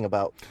was talking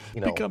about,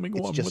 Becoming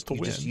it's one with just the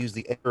you just wind. use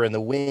the air and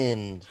the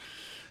wind,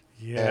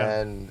 Yeah.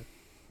 and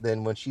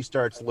then when she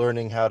starts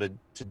learning how to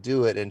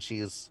do it, and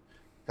she's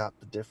got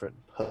the different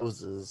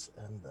poses,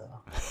 and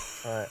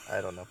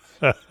I don't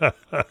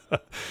know.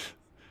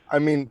 I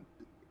mean,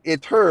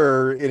 it's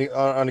her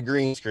on a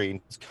green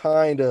screen. It's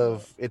kind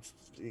of it's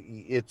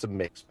a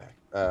mixed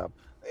bag.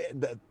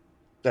 That,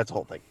 that's the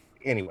whole thing.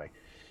 Anyway,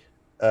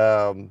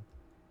 um,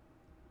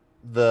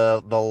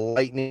 the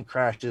lightning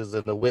crashes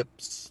and the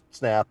whips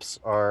snaps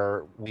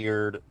are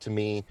weird to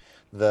me.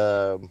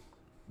 The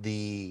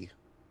the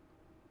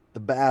the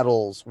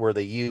battles where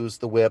they use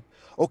the whip.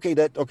 Okay,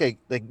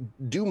 they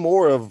do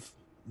more of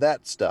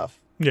that stuff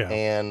Yeah.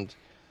 and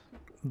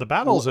The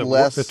battles it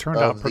less turned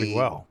out of pretty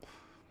well.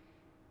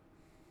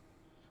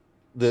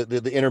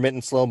 the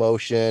intermittent slow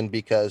motion,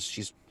 because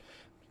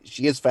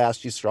she is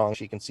fast, she's strong,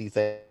 she can see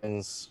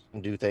things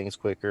and do things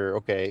quicker.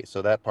 Okay,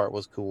 so that part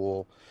was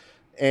cool.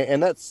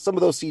 And that's some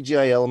of those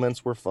CGI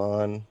elements were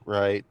fun,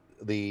 right?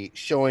 The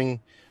showing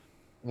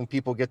when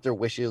people get their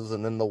wishes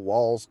and then the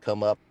walls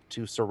come up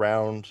to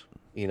surround,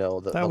 That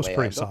the was pretty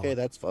land. Okay, solid.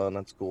 that's fun,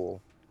 that's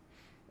cool.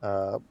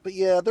 But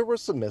yeah, there were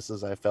some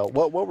misses I felt.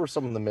 What were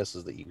some of the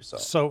misses that you saw?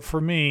 So for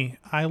me,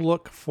 I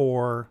look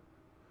for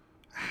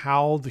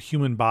how the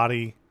human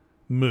body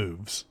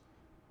moves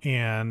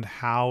and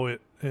how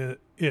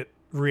it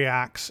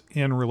reacts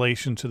in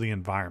relation to the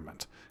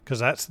environment, because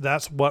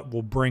that's what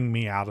will bring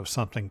me out of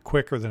something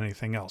quicker than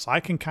anything else. I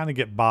can kind of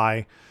get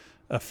by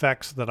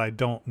effects that I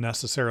don't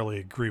necessarily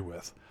agree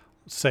with,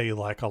 say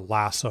like a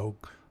lasso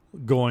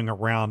going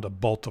around a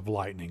bolt of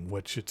lightning,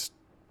 which it's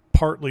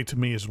partly to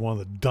me is one of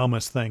the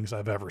dumbest things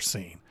I've ever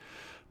seen.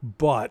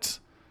 But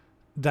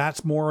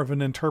that's more of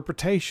an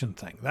interpretation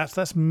thing.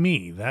 That's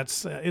me.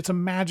 That's it's a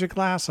magic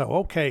lasso.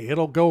 Okay,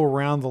 it'll go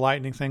around the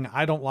lightning thing.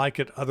 I don't like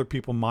it. Other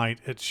people might.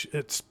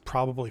 It's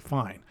probably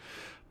fine.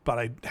 But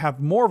I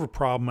have more of a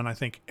problem, and I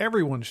think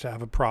everyone should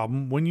have a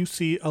problem when you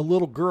see a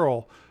little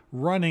girl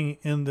running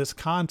in this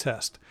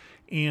contest,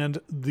 and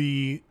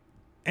the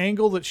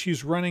angle that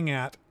she's running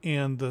at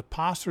and the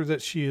posture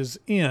that she is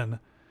in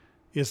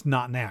is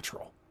not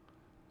natural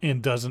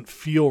and doesn't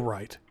feel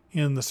right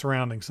in the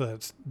surroundings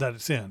that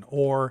it's in,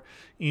 or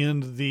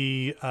in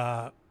the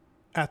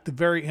at the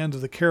very end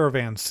of the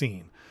caravan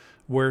scene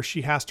where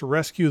she has to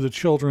rescue the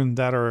children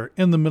that are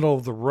in the middle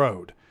of the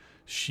road.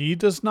 She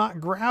does not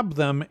grab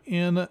them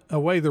in a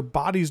way, their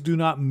bodies do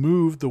not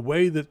move the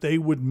way that they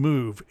would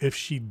move if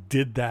she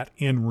did that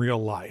in real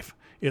life.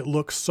 It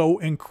looks so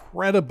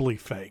incredibly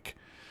fake.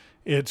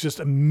 It just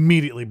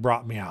immediately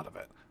brought me out of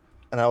it.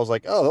 And I was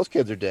like, oh, those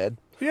kids are dead.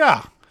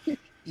 Yeah.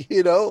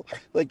 you know,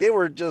 like they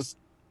were just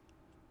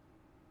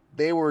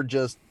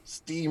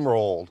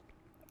steamrolled,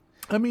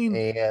 I mean,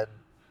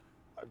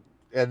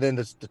 and then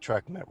the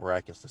truck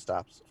miraculously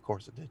stops. Of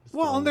course it did.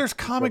 well, and there's It's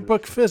comic running.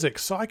 book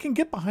physics, so I can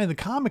get behind the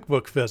comic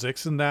book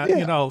physics and that, Yeah,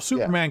 yeah.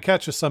 Superman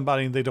catches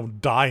somebody and they don't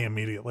die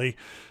immediately,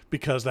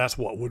 because that's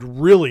what would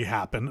really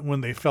happen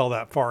when they fell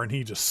that far and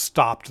he just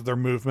stopped their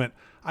movement.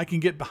 I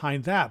can get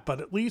behind that, but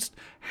at least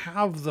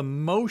have the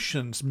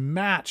motions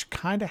match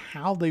kind of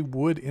how they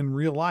would in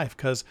real life.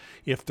 Because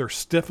if they're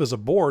stiff as a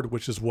board,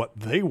 which is what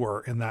they were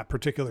in that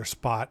particular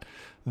spot,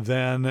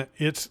 then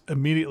it's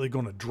immediately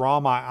going to draw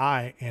my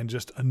eye and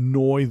just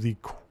annoy the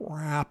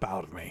crap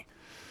out of me.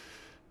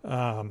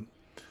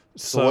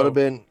 So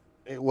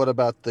what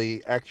about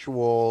the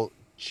actual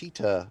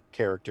Cheetah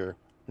character?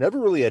 Never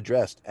really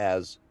addressed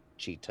as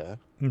Cheetah,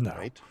 No,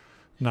 right?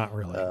 not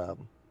really.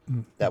 Um,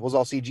 that was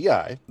all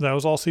CGI. That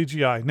was all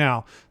CGI.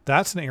 Now,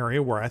 that's an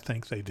area where I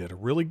think they did a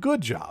really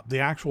good job. The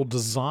actual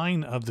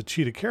design of the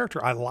cheetah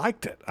character, I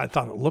liked it. I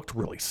thought it looked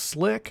really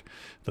slick.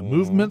 The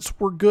movements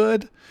were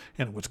good,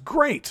 and it was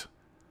great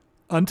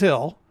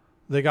until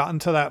they got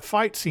into that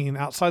fight scene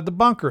outside the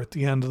bunker at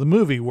the end of the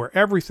movie where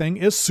everything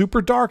is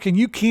super dark and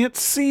you can't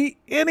see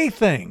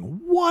anything.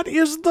 What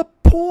is the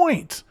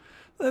point?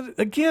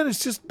 Again,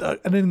 it's just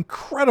an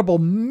incredible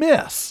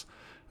miss.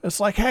 It's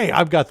like, hey,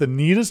 I've got the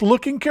neatest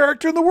looking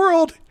character in the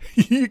world.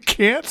 You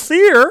can't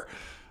see her.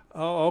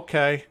 Oh,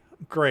 okay.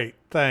 Great.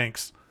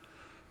 Thanks.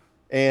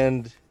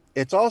 And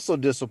it's also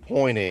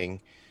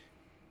disappointing,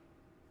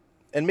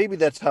 and maybe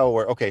that's how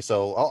we're okay.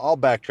 So I'll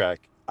backtrack.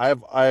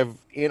 I've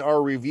in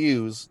our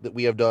reviews that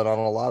we have done on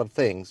a lot of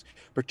things,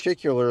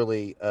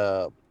 particularly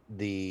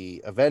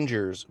the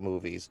Avengers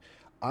movies,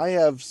 I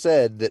have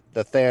said that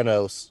the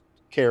Thanos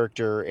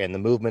character and the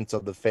movements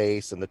of the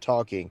face and the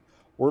talking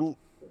were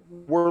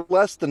were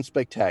less than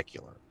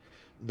spectacular.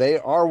 They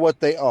are what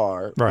they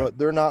are, Right. but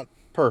they're not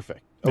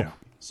perfect. Yeah. Okay.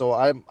 So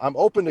I'm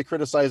open to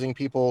criticizing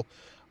people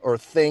or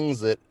things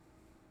that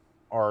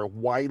are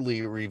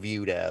widely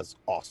reviewed as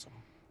awesome,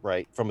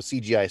 right? From a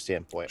CGI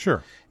standpoint.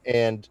 Sure.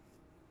 And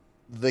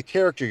the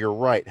character, you're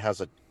right,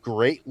 has a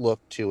great look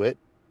to it.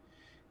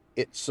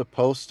 It's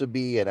supposed to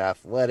be an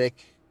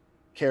athletic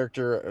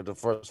character,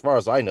 as far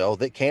as I know,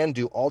 that can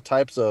do all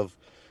types of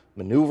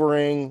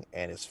maneuvering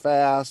and is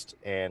fast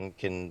and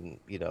can,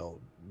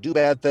 do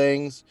bad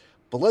things,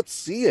 but let's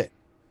see it.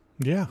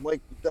 Yeah.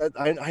 Like that,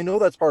 I know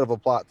that's part of a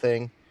plot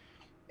thing,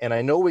 and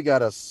I know we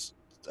got a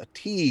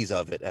tease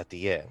of it at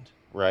the end,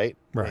 right?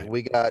 Like Right.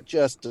 we got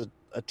just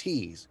a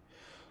tease,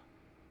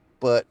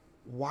 but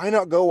why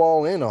not go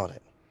all in on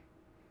it?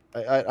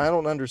 I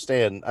don't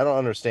understand. I don't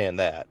understand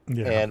that.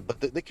 Yeah. And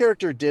but the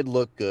character did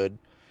look good,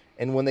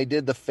 and when they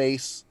did the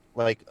face,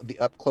 like the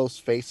up close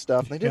face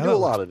stuff, they didn't Yeah, do a that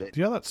lot looked. of it.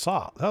 Yeah,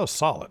 that was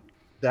solid.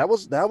 That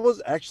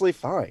was actually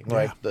fine.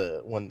 Yeah.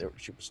 Like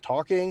she was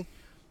talking,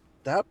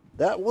 that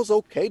was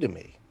okay to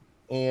me,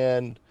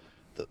 and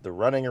the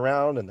running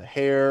around and the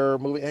hair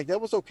moving, like, that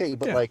was okay.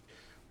 But Yeah. like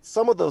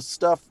some of those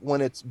stuff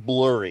when it's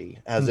blurry,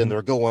 as in Hmm.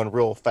 they're going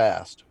real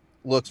fast,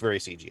 looks very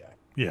CGI.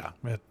 Yeah.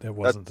 It That,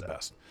 wasn't the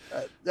best.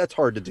 that's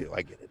hard to do.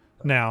 I get it.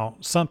 Now,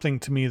 something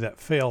to me that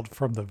failed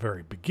from the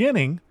very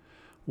beginning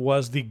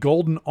was the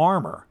golden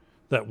armor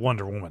that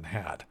Wonder Woman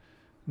had.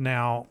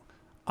 Now,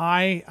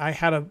 I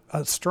had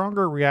a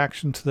stronger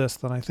reaction to this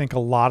than I think a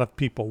lot of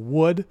people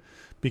would,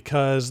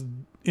 because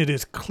it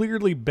is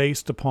clearly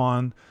based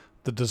upon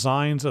the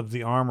designs of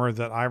the armor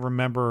that I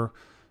remember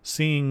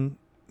seeing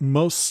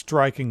most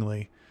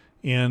strikingly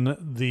in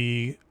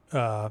the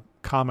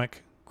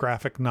comic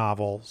graphic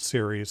novel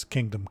series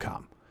Kingdom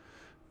Come,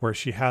 where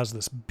she has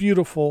this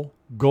beautiful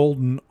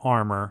golden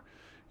armor,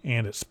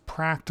 and it's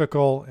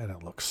practical and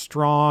it looks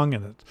strong,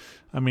 and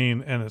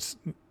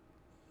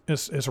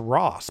it's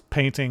Ross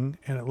painting,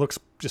 and it looks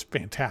just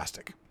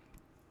fantastic.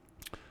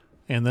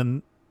 And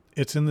then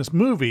it's in this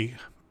movie,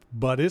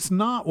 but it's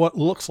not what it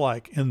looks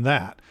like in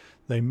that.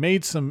 They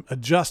made some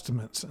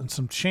adjustments and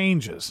some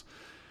changes.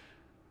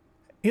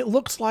 It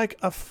looks like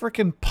a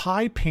freaking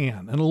pie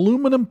pan, an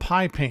aluminum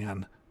pie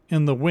pan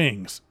in the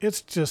wings.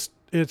 It's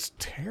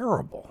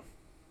terrible.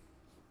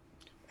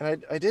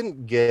 And I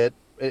didn't get,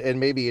 and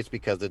maybe it's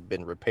because it'd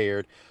been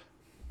repaired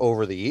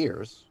over the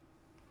years,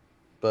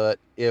 but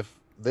if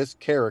this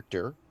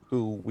character,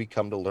 who we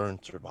come to learn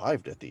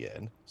survived at the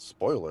end,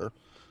 spoiler,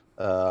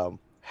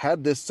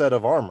 had this set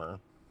of armor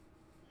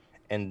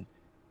and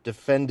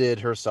defended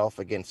herself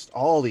against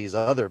all these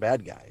other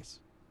bad guys,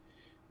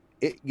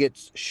 it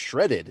gets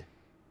shredded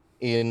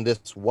in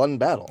this one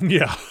battle.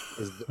 Yeah.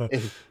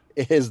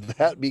 Is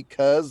that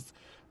because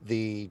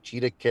the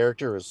Cheetah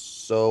character is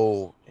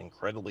so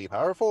incredibly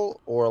powerful,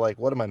 or like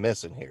what am I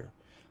missing here?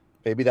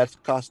 Maybe that's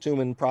costume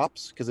and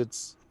props, because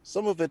it's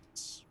some of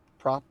it's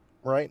prop,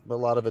 right? But a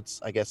lot of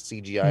it's, I guess,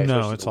 CGI.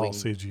 No, Especially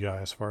it's all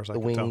CGI as far as I the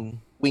can tell.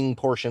 wing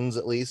portions,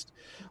 at least.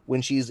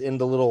 When she's in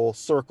the little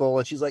circle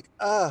and she's like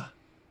as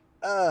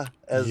Yeah.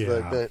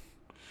 the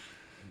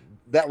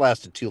that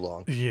lasted too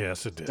long.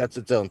 Yes, it did. That's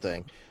its own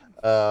thing.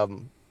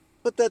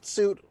 But that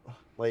suit,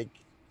 like,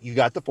 you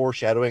got the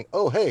foreshadowing.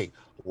 Oh, hey,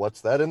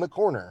 what's that in the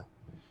corner?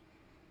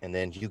 And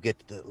then you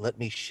get to let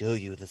me show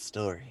you the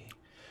story.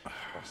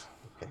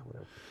 Okay,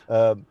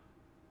 whatever.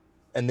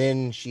 And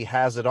then she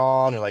has it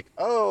on. You're like,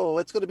 oh,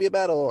 it's going to be a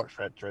battle. Or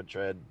shred,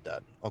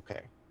 done.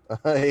 Okay.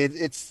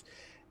 It's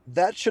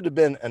that should have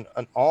been an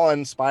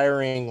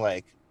awe-inspiring,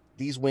 like,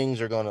 these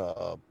wings are going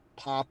to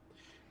pop,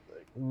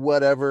 like,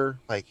 whatever.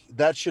 Like,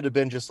 that should have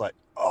been just like,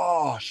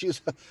 oh,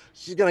 she's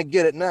going to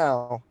get it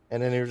now.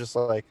 And then you're just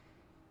like,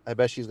 I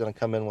bet she's going to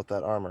come in with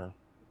that armor.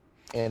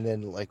 And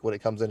then, like, when it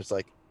comes in, it's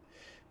like,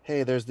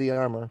 hey, there's the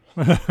armor.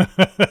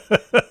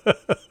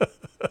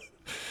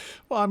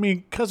 Well, I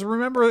mean, because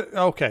remember,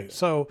 okay,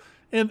 so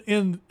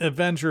in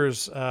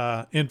Avengers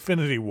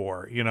Infinity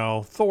War,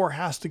 Thor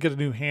has to get a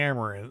new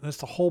hammer, and it's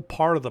the whole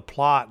part of the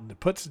plot, and it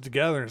puts it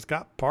together, and it's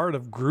got part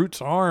of Groot's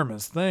arm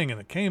as thing,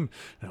 and it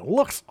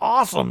looks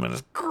awesome, and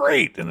it's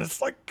great, and it's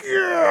like,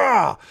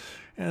 yeah!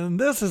 And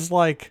this is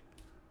like,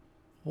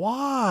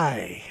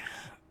 why?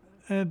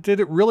 And did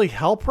it really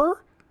help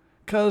her?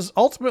 Because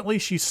ultimately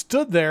she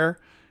stood there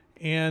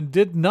and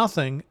did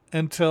nothing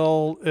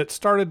until it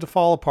started to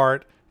fall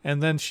apart,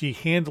 and then she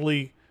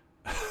handily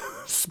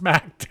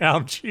smacked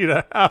down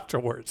Cheetah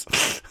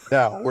afterwards.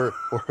 Now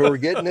we're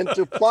getting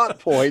into plot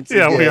points.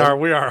 Yeah, again,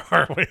 we are,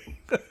 aren't we?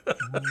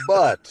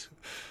 but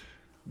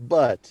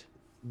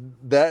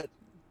that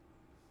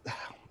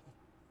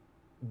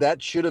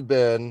should have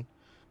been,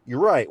 you're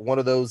right, one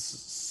of those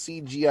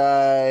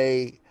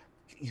CGI,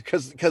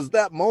 because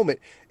that moment,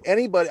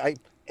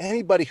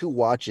 anybody who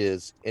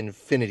watches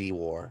Infinity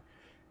War,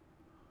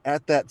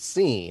 at that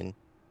scene,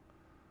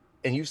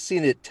 and you've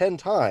seen it 10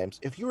 times,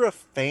 if you're a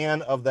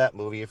fan of that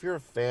movie, if you're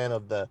a fan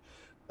of the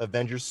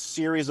Avengers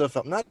series of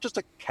film, not just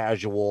a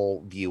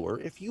casual viewer,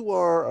 if you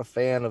are a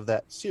fan of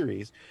that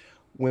series,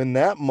 when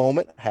that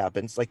moment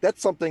happens, like,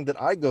 that's something that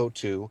I go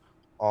to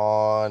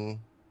on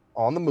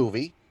the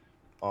movie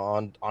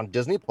on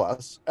Disney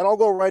Plus, and I'll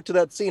go right to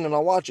that scene and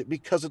I'll watch it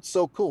because it's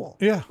so cool.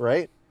 Yeah,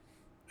 right?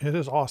 it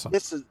is awesome.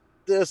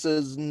 This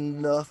is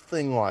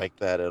nothing like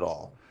that at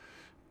all.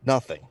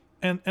 Nothing.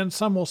 And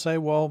some will say,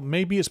 well,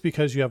 maybe it's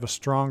because you have a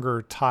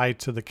stronger tie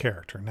to the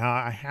character. Now,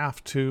 I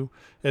have to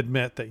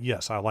admit that,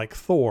 yes, I like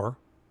Thor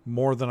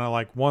more than I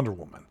like Wonder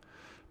Woman.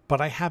 but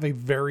I have a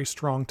very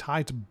strong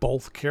tie to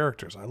both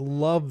characters. I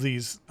love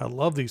these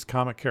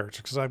comic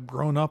characters because I've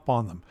grown up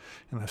on them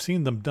and I've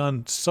seen them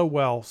done so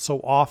well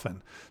so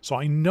often. So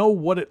I know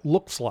what it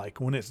looks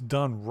like when it's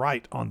done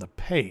right on the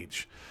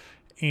page.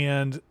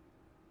 And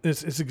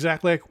it's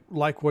exactly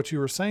like what you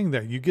were saying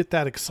there. You get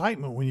that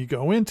excitement when you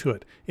go into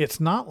it. It's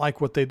not like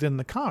what they did in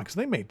the comics.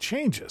 They made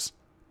changes,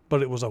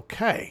 but it was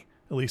okay.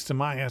 At least in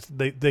my eyes,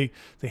 they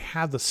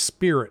had the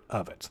spirit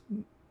of it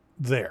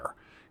there.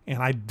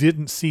 And I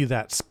didn't see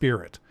that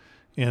spirit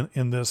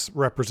in this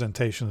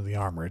representation of the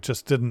armor. It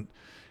just didn't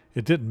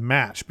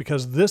match,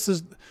 because this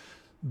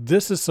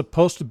is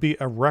supposed to be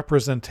a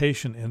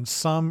representation in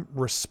some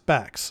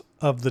respects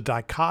of the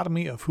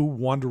dichotomy of who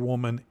Wonder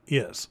Woman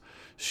is.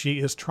 She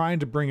is trying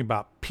to bring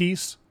about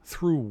peace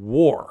through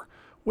war,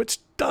 which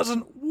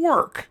doesn't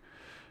work.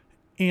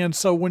 And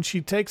so when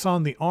she takes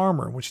on the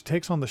armor, when she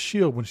takes on the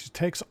shield, when she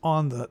takes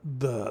on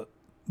the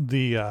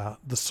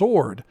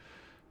sword,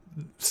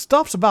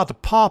 stuff's about to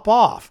pop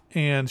off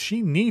and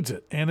she needs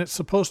it, and it's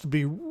supposed to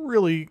be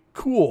really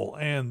cool,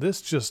 and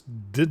this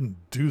just didn't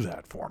do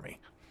that for me.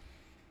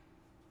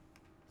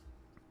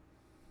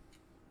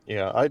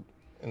 Yeah,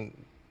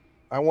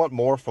 I want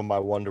more from my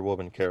Wonder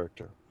Woman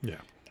character. Yeah.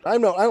 I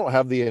don't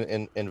have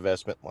the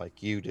investment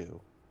like you do,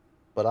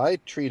 but I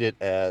treat it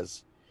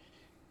as,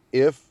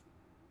 if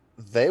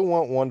they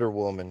want Wonder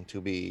Woman to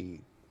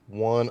be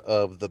one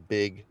of the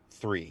big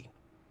three,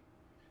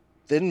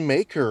 then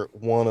make her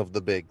one of the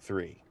big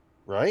three,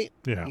 right?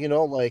 Yeah.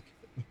 Like,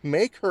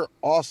 make her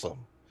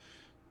awesome.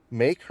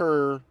 Make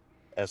her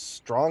as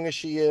strong as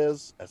she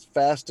is, as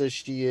fast as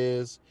she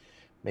is.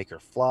 Make her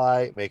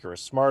fly. Make her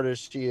as smart as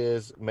she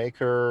is. Make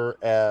her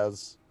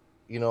as,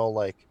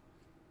 like,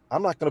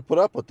 I'm not going to put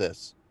up with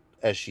this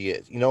as she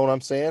is. You know what I'm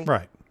saying?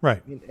 Right.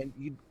 Right. And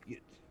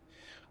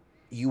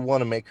you want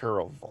to make her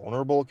a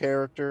vulnerable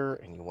character,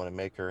 and you want to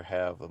make her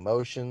have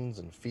emotions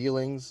and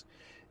feelings.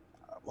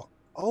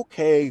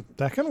 Okay,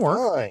 That can work.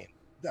 fine.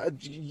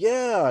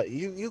 Yeah,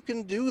 you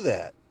can do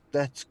that.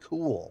 That's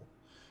cool.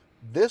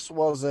 This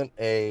wasn't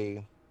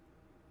a.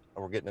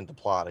 We're getting into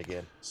plot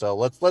again, so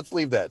let's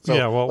leave that. So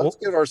Yeah, well, let's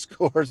get our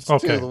scores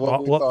okay. to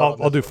what we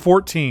thought. I'll do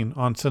 14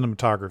 on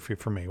cinematography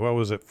for me. What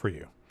was it for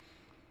you?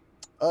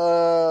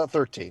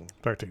 13.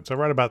 13. So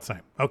right about the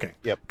same. Okay.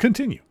 Yep.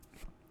 Continue.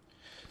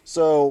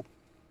 So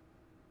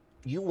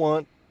you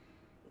want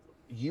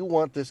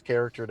this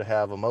character to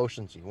have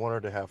emotions, you want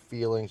her to have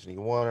feelings, and you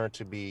want her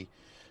to be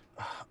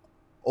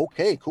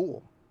okay,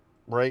 cool,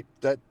 right?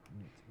 That,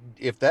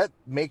 if that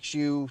makes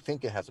you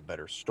think it has a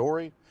better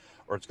story,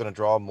 or it's going to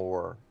draw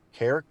more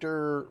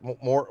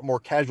more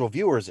casual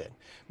viewers in,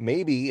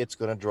 maybe it's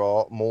going to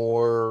draw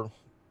more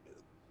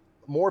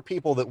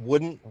people that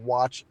wouldn't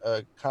watch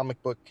a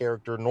comic book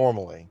character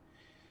normally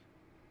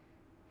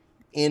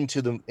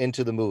into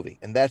the movie,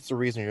 and that's the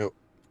reason you're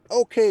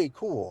okay,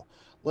 cool,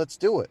 let's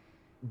do it.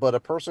 But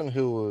a person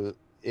who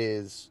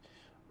is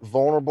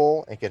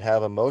vulnerable and can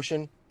have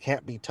emotion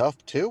can't be tough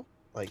too.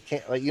 Like,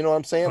 can't, like, you know what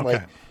I'm saying? Okay.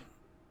 Like,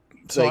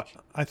 So like,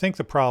 I think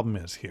the problem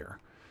is here.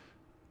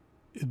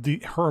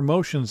 Her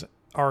emotions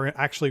are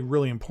actually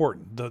really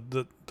important.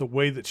 The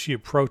way that she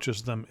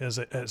approaches them is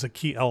a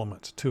key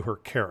element to her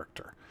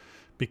character,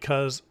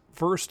 because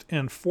first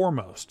and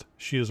foremost,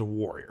 she is a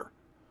warrior.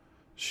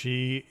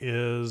 She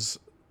is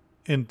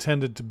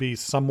intended to be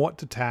somewhat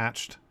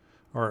detached,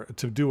 or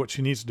to do what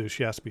she needs to do.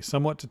 She has to be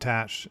somewhat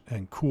detached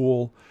and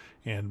cool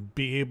and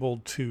be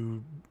able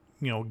to,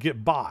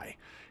 get by.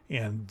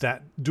 And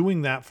that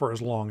doing that for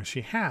as long as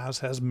she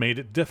has made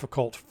it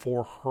difficult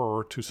for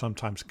her to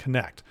sometimes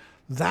connect.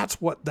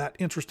 That's what that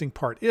interesting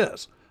part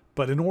is.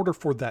 But in order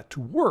for that to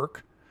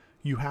work,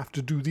 you have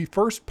to do the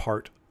first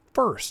part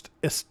first.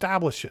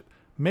 Establish it.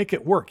 Make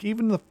it work.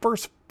 Even in the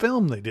first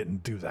film, they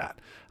didn't do that.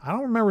 I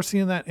don't remember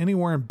seeing that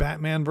anywhere in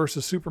Batman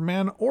versus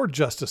Superman or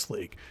Justice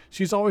League.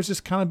 She's always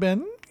just kind of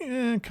been,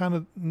 kind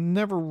of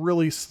never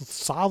really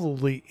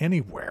solidly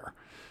anywhere.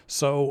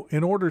 So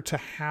in order to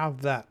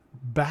have that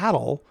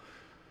battle,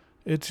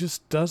 it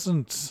just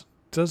doesn't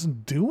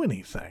do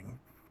anything,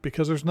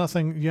 because there's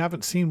nothing, you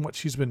haven't seen what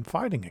she's been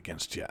fighting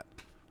against yet.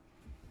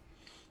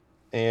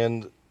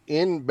 and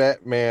in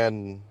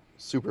Batman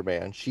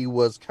Superman, she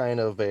was kind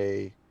of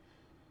a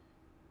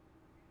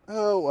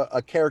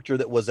character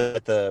that was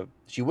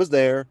she was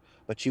there,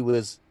 but she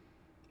was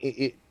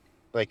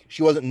like,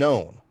 she wasn't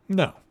known,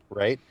 No.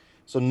 right?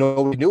 So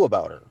nobody knew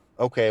about her.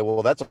 Okay,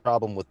 well, that's a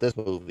problem with this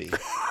movie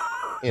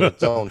in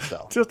its own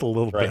self. Just a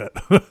little right?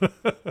 bit.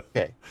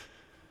 Okay.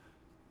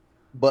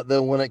 But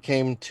then when it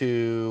came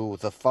to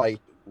the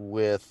fight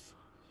with,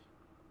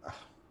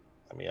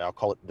 I'll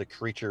call it the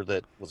creature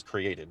that was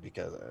created,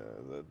 because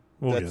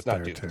that's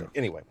not too.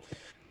 Anyway,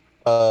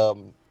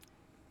 all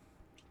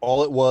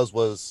it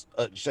was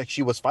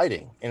she was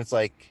fighting, and it's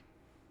like,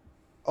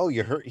 oh,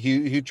 you hurt,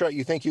 you try,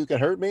 you think you can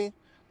hurt me?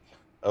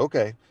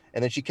 Okay.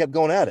 And then she kept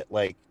going at it,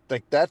 like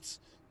that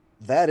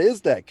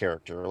is that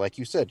character. Like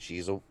you said,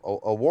 she's a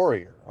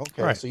warrior.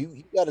 Okay. Right. So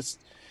you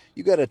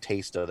got a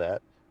taste of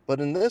that. But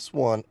in this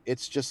one,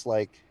 it's just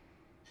like,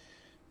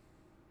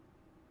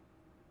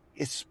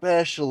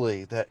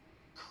 especially that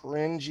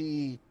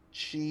cringy,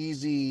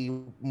 cheesy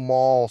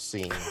mall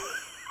scene.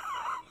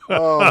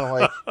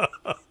 Oh,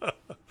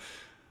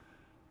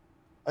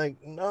 like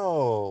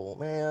no,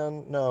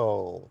 man,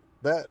 no.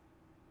 That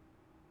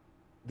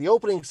the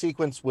opening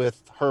sequence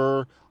with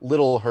her,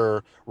 little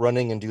her,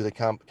 running and do the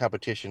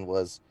competition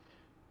was,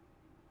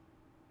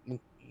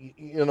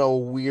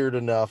 weird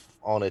enough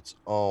on its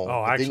Oh, own.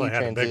 I But then actually you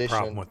had a big problem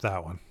transition, with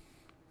that one.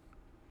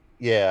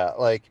 yeah,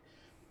 like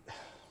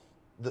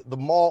the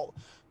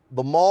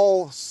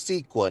mall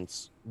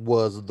sequence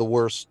was the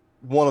worst,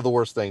 one of the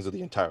worst things of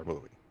the entire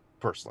movie.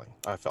 Personally,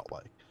 I felt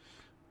like.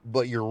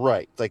 But you're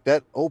right. Like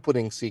that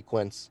opening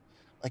sequence,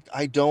 like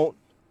I don't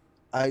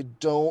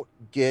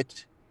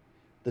get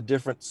the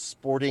different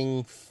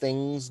sporting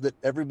things that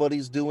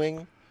everybody's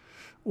doing.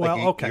 Like Well,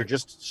 you're okay.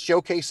 just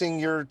showcasing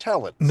your No,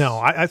 talents.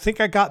 I think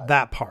I got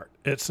that part.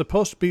 It's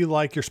supposed to be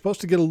like you're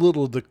supposed to get a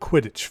little of the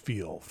Quidditch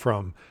feel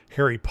from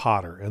Harry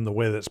Potter and the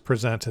way that's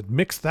presented.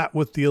 Mix that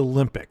with the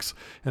Olympics.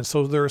 And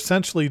so they're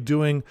essentially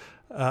doing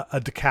a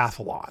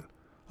decathlon,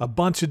 a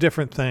bunch of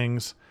different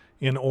things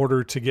in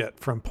order to get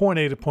from point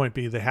A to point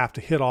B. They have to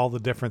hit all the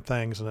different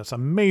things, and it's a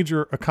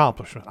major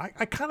accomplishment.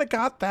 I kind of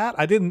got that.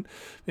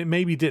 It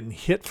maybe didn't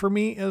hit for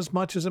me as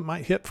much as it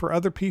might hit for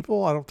other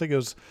people. I don't think it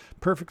was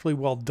perfectly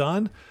well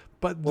done.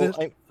 But Well,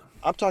 this,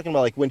 I'm talking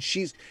about like when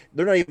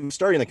they're not even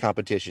starting the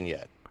competition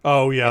yet,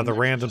 oh yeah, and the there's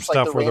random just like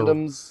the stuff where they're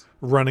randoms.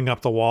 running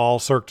up the wall,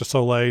 Cirque du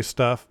Soleil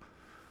stuff.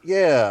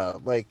 Yeah,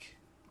 like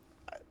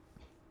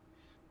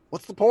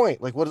what's the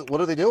point? Like what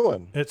are they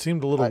doing? It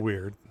seemed a little I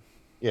weird.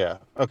 Yeah.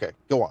 Okay,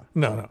 go on.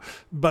 No, no.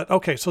 But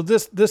okay, so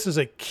this is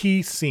a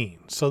key scene.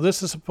 So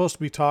this is supposed to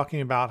be talking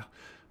about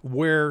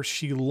where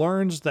she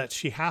learns that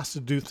she has to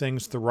do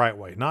things the right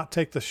way, not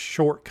take the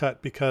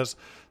shortcut because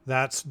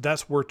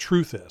that's where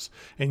truth is.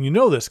 And you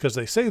know this because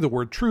they say the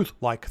word truth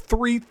like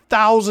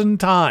 3,000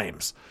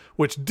 times,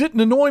 which didn't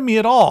annoy me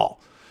at all.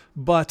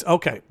 But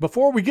okay,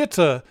 before we get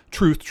to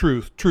truth,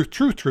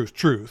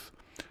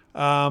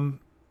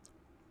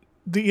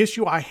 the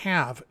issue I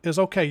have is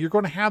okay, you're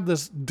going to have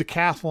this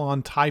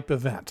decathlon type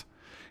event.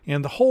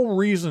 And the whole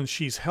reason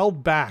she's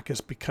held back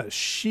is because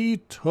she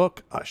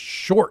took a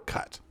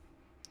shortcut.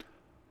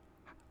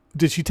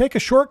 Did she take a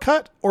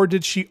shortcut or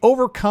did she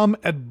overcome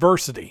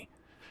adversity?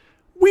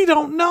 We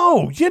don't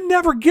know. You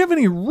never give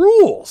any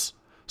rules.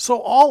 So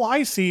all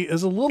I see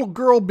is a little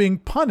girl being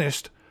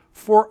punished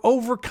for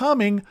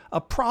overcoming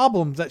a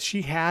problem that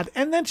she had,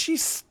 and then she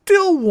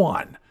still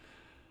won.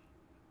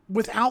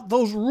 Without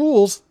those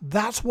rules,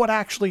 that's what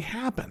actually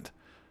happened.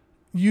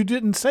 You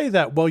didn't say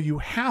that. Well, you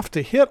have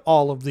to hit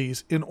all of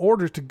these in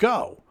order to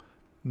go.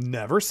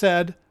 Never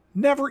said,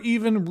 never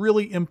even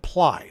really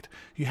implied.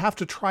 You have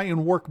to try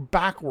and work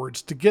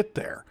backwards to get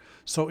there.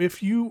 So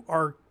if you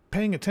are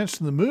paying attention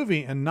to the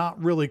movie and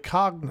not really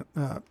thinking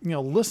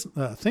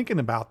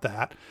about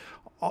that,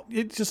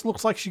 it just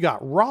looks like she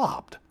got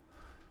robbed.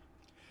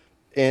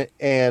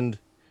 And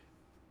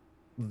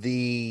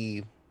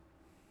the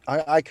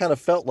I kind of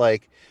felt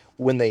like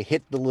when they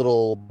hit the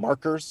little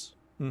markers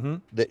Mm-hmm.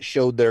 that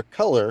showed their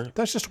color,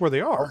 That's just where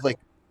they I are. was like,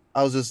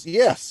 I was just,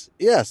 yes,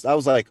 yes. I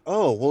was like,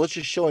 oh, well, it's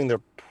just showing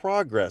their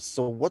progress.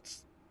 So what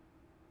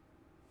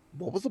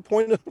was the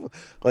point of,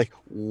 like,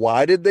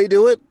 why did they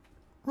do it?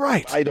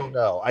 Right. I don't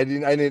know. I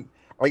didn't,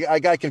 I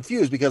got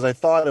confused because I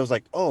thought it was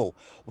like, oh,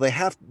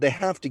 well, they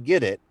have to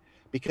get it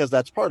because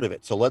that's part of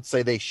it. So let's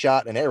say they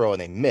shot an arrow and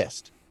they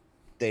missed.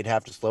 They'd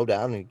have to slow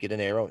down and get an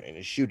arrow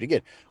and shoot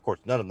again. Of course,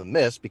 none of them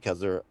missed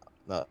because they're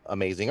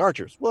amazing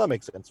archers. Well, that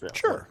makes sense. Yeah,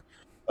 Sure. whatever.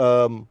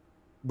 Um,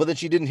 but then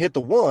she didn't hit the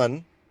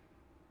one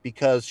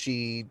because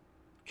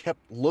kept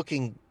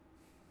looking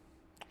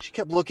she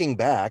kept looking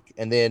back,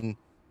 and then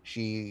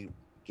she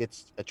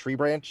gets a tree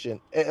branch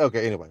and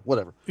okay, anyway,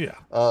 whatever. Yeah.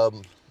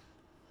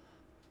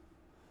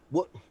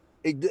 What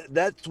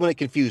That's when it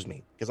confused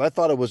me because I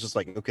thought it was just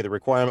like, okay, the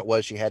requirement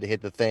was she had to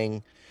hit the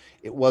thing.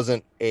 It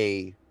wasn't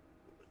a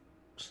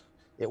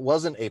it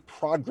wasn't a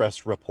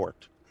progress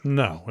report.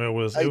 No,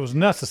 it I was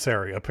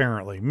necessary,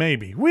 apparently.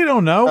 Maybe. We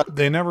don't know.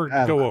 They never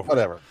I don't go know, over it.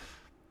 whatever.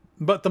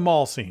 But the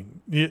mall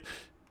scene,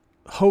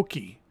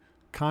 hokey,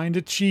 kind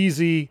of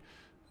cheesy,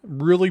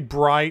 really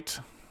bright.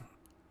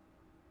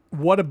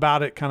 What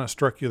about it kind of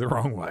struck you the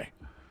wrong way?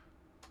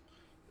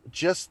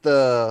 Just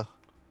the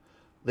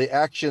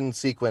action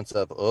sequence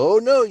of, oh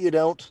no, you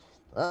don't,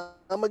 I'm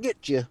gonna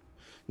get you,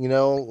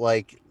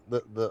 like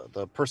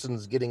the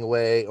person's getting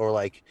away, or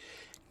like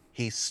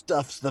he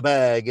stuffs the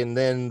bag and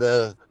then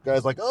the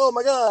guy's like, oh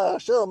my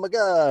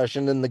gosh,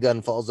 and then the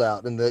gun falls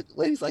out and the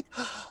lady's like,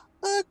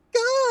 a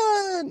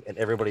gun, and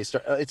everybody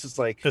start it's just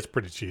It's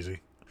pretty cheesy.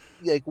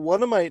 like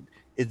what am I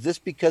is this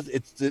because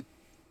is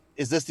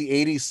this the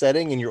 80s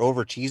setting and you're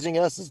over cheesing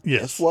us? Is this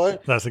Yes,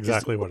 what that's is this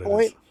exactly the what it is.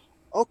 point?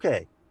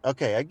 Okay,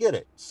 okay, I get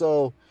it.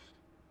 So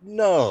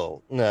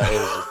no, no, it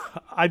was just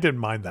I didn't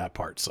mind that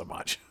part so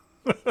much.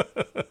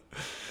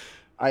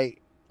 I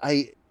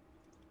I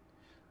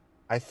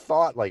I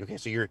thought like, okay,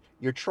 so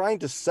you're trying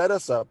to set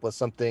us up with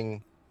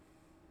something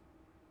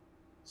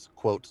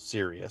quote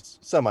serious,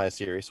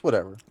 semi-serious,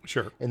 whatever.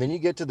 Sure. And then you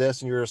get to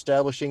this and you're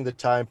establishing the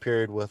time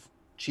period with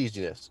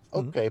cheesiness.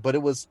 Okay, but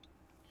it was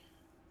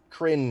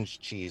cringe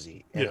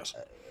cheesy, and Yes.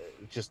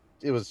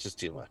 it was just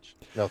too much.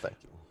 No, thank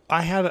you.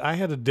 I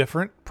had a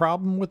different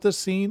problem with this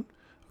scene.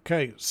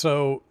 Okay,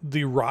 so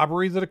the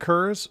robbery that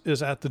occurs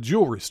is at the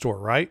jewelry store,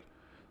 right?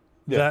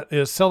 Yeah. That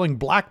is selling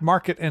black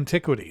market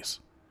antiquities.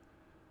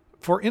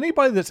 For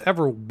anybody that's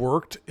ever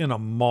worked in a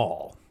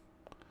mall,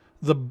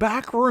 the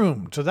back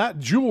room to that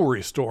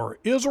jewelry store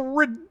is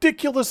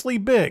ridiculously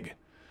big.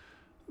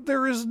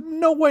 There is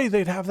no way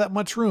they'd have that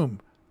much room.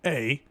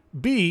 A.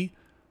 B.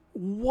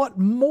 What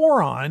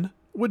moron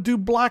would do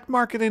black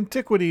market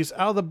antiquities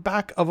out of the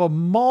back of a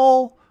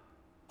mall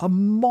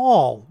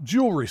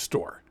jewelry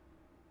store?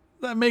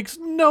 That makes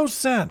no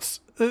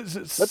sense.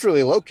 That's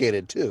really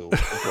located too, of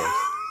course.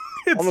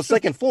 On the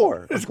second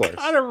floor, of course.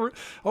 Kind of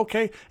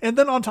okay. And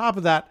then on top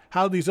of that,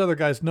 how these other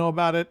guys know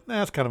about it,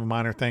 that's kind of a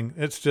minor thing.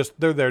 It's just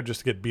they're there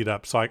just to get beat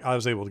up. So I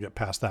was able to get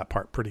past that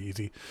part pretty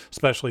easy,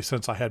 especially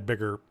since I had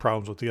bigger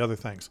problems with the other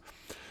things.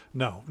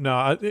 No,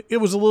 it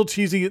was a little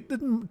cheesy.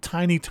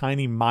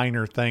 Tiny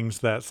minor things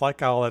that's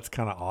like, oh, that's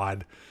kind of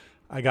odd.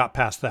 I got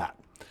past that.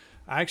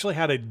 I actually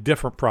had a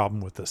different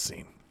problem with this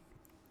scene.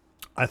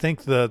 I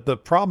think the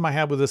problem I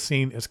had with this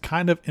scene is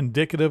kind of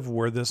indicative of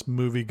where this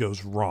movie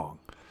goes wrong.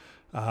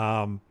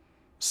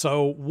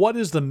 So what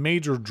is the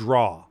major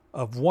draw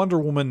of Wonder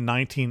Woman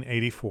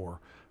 1984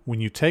 when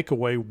you take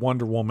away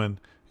Wonder Woman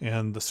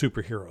and the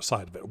superhero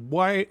side of it?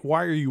 Why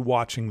are you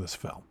watching this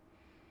film?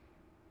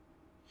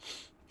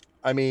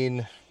 I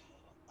mean,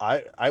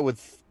 I would,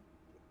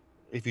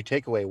 if you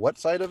take away what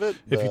side of it?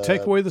 If you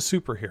take away the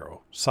superhero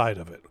side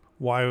of it,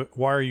 why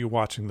are you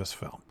watching this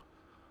film?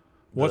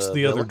 What's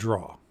the other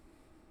draw?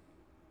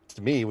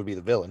 To me, it would be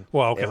the villain.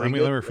 Well, okay, let me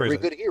rephrase it. Every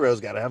good hero's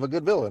got to have a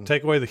good villain.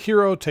 Take away the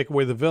hero, take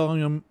away the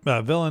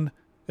villain.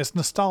 It's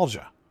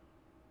nostalgia.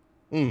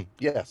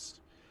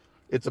 Yes.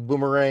 It's a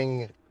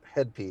boomerang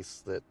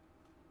headpiece that...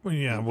 Well,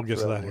 yeah, we'll get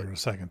to that here in a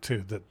second,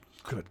 too. That,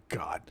 good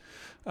God.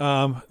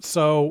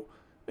 So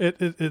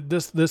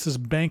this is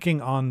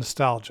banking on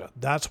nostalgia.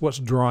 That's what's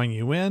drawing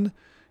you in.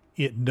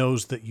 It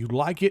knows that you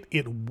like it.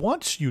 It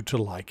wants you to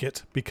like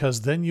it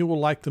because then you will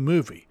like the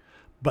movie.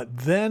 But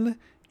then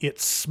it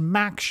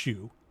smacks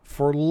you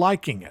for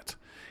liking it.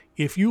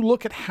 If you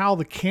look at how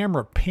the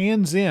camera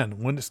pans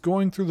in when it's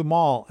going through the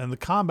mall and the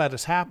combat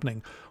is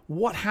happening,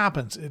 what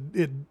happens?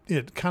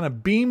 It kind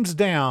of beams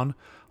down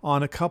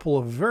on a couple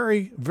of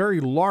very, very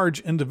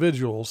large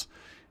individuals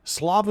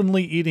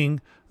slovenly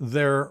eating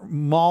their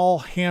mall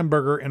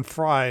hamburger and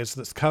fries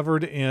that's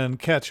covered in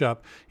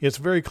ketchup. It's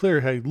very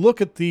clear, hey,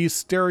 look at these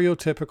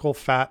stereotypical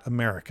fat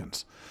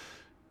Americans.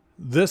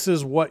 This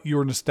is what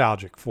you're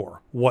nostalgic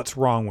for. What's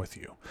wrong with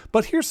you?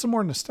 But here's some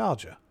more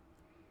nostalgia.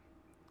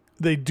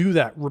 They do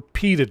that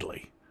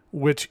repeatedly,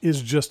 which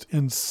is just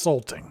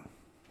insulting.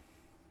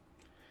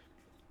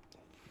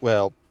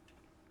 Well,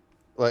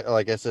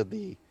 like I said,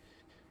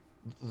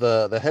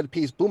 the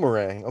headpiece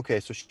boomerang.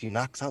 Okay, so she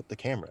knocks out the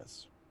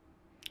cameras.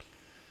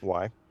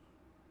 Why?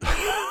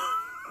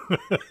 I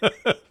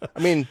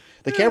mean,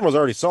 the cameras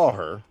already saw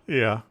her.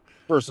 Yeah.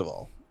 First of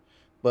all,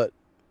 but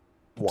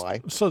why?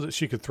 So that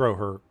she could throw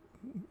her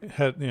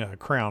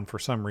crown for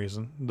some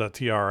reason, the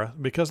tiara,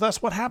 because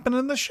that's what happened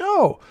in the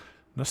show.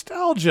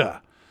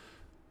 Nostalgia.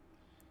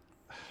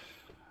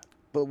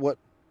 But what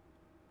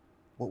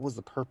was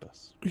the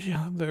purpose?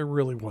 Yeah, there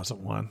really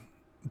wasn't one.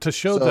 To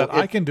show So that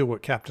I can do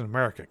what Captain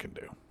America can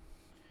do.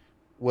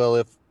 Well,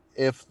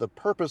 if the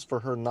purpose for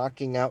her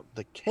knocking out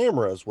the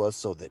cameras was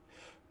so that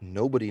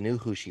nobody knew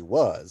who she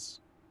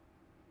was,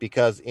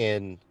 because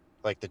in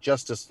like the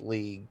Justice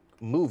League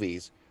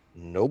movies,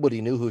 nobody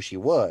knew who she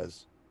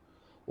was.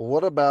 Well,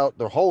 what about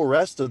the whole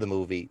rest of the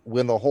movie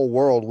when the whole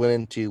world went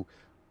into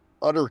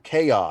utter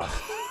chaos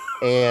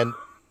and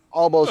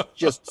almost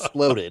just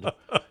exploded?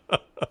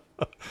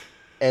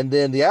 And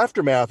then the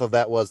aftermath of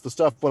that was the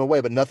stuff went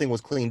away, but nothing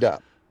was cleaned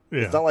up.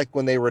 Yeah. It's not like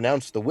when they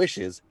renounced the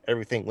wishes,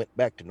 everything went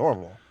back to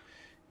normal.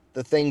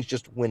 The things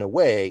just went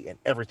away and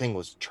everything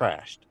was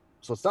trashed.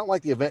 So it's not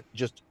like the event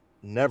just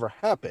never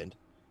happened.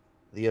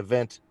 The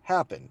event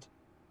happened.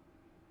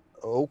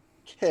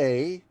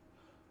 Okay.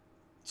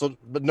 So,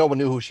 but no one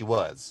knew who she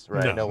was,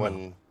 right? No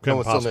one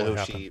still knew who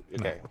she...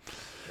 Okay. No.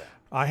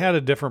 I had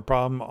a different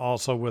problem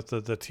also with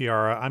the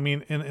tiara. I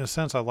mean, in a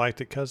sense, I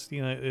liked it because,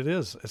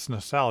 it's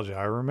nostalgia.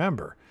 I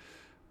remember.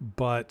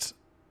 But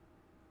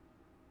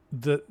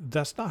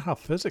that's not how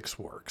physics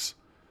works.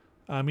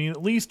 I mean,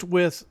 at least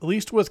with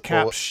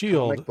Cap's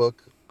shield.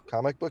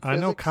 Comic book physics? I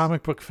know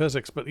comic book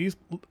physics, but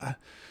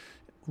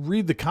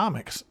read the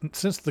comics.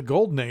 Since the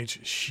Golden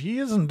Age, she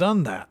hasn't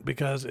done that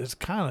because it's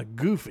kind of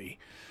goofy.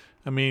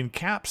 I mean,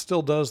 Cap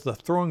still does the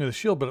throwing of the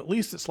shield, but at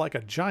least it's like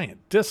a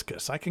giant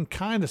discus. I can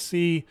kind of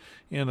see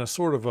in a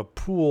sort of a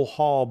pool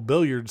hall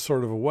billiard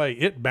sort of a way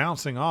it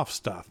bouncing off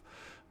stuff.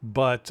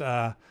 But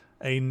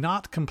a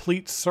not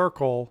complete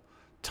circle,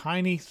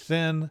 tiny,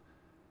 thin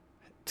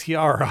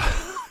tiara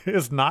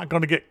is not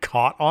going to get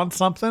caught on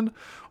something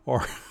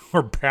or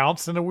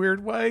bounce in a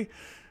weird way.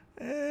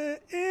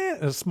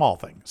 A small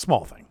thing,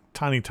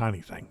 tiny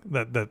thing.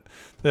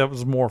 That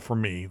was more for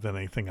me than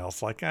anything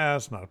else. Like,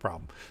 it's not a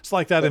problem. It's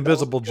like that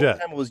invisible That wasn't the only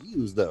jet. time it was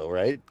used, though,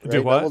 right? Do Right.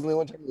 That what? wasn't the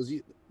only time it was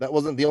used. That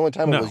wasn't the only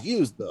time it was No,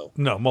 used, though.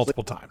 no, So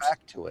multiple they went times.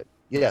 back to it.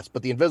 Yes,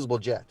 but the invisible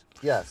jet.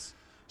 Yes.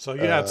 So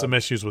you had Uh, some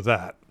issues with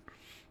that.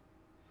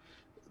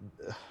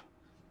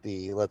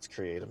 the let's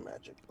create a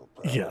magical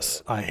power.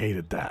 Yes, I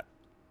hated that.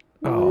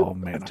 Oh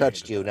man, I've I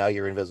touched hated you. that. Now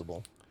you're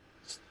invisible.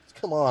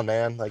 Come on,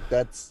 man. Like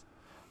that's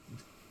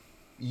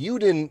you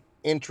didn't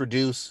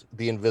introduce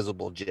the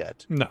invisible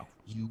jet. No.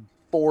 You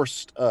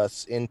forced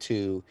us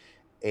into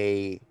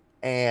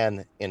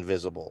an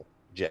invisible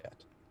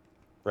jet,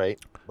 right?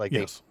 Like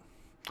Yes,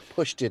 they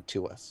pushed it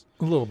to us.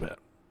 a little bit.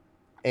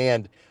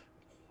 And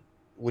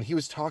when he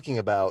was talking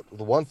about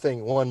the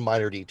one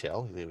minor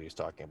detail that he was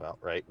talking about,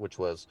 right, which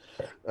was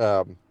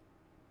um,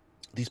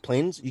 these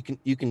planes,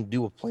 you can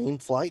do a plane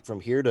flight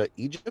from here to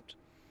Egypt.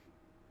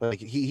 Like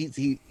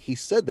he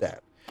said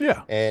that.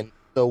 Yeah, And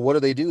so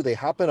what do? They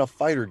hop in a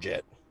fighter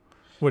jet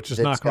which is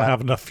that's not going to got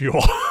have enough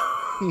fuel.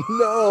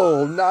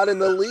 no, not in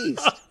the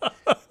least.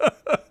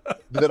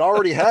 That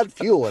already had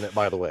fuel in it,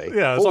 by the way.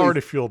 Yeah, it's Fully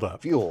already fueled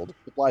up. fueled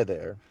to fly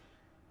there.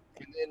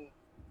 And then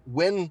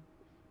when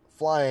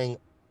flying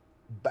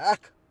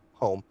back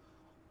home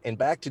and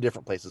back to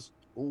different places,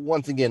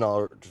 once again,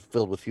 all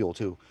filled with fuel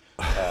too.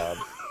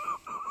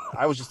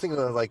 I was just thinking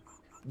of like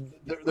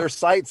they're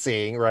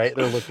sightseeing, right?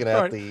 They're looking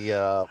at Right.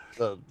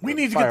 the We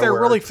need to get there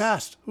really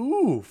fireworks. fast.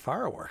 Ooh,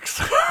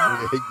 fireworks.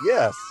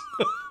 Yes,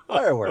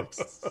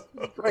 fireworks.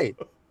 Great.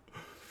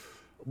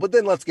 But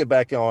then let's get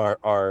back on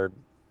our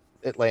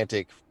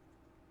Atlantic,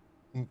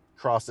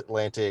 cross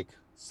Atlantic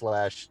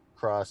 /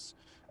 cross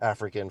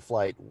African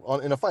flight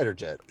in a fighter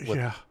jet.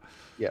 Yeah.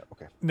 Yeah.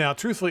 Okay. Now,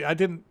 truthfully, I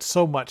didn't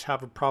so much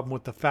have a problem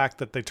with the fact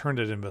that they turned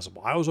it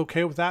invisible. I was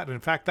okay with that. And in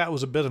fact, that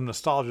was a bit of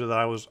nostalgia that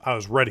I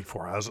was ready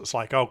for. It's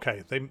like,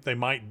 okay, they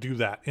might do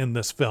that in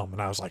this film,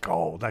 and I was like,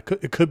 oh,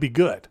 it could be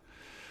good.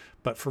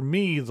 But for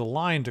me, the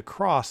line to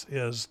cross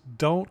is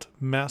don't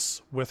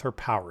mess with her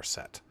power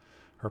set.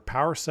 Her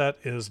power set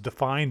is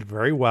defined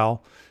very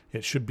well.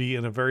 It should be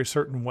in a very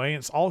certain way.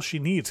 It's all she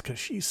needs because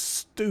she's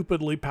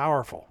stupidly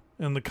powerful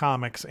in the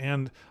comics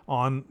and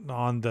on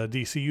the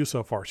DCU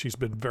so far. She's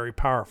been very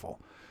powerful.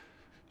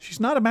 She's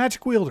not a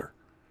magic wielder.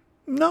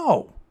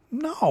 No.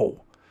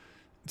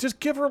 Just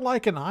give her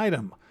like an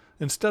item.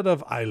 Instead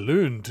of I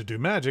learned to do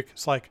magic,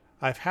 it's like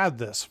I've had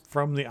this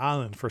from the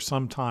island for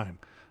some time.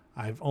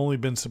 I've only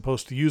been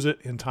supposed to use it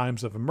in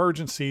times of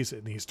emergencies.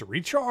 It needs to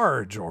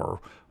recharge or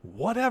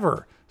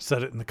whatever.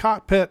 Set it in the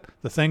cockpit.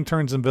 The thing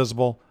turns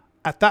invisible.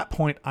 At that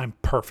point, I'm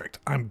perfect.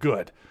 I'm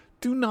good.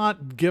 Do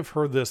not give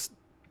her this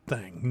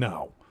thing.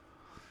 No.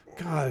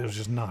 God, it was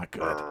just not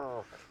good.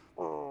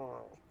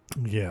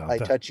 Yeah. I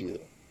touch you.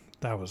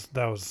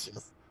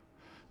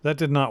 That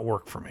did not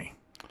work for me.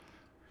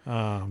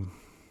 All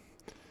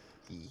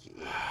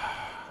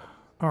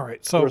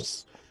right. So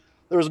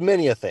there was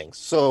many a things.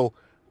 So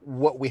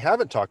what we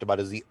haven't talked about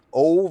is the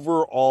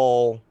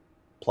overall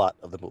plot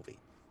of the movie.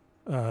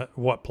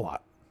 What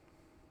plot?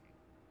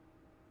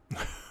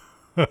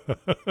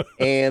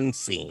 And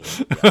scene.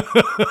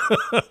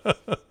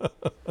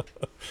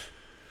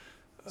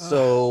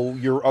 So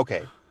you're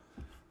okay.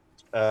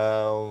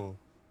 There's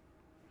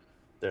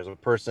a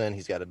person,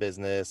 he's got a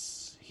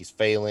business, he's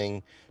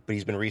failing, but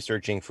he's been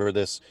researching for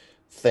this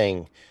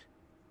thing.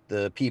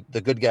 The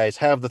good guys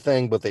have the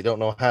thing, but they don't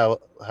know how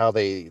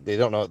they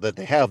don't know that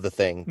they have the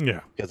thing.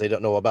 Yeah. Because they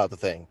don't know about the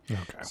thing.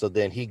 Okay. So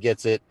then he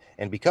gets it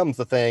and becomes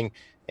the thing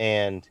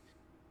and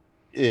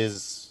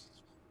is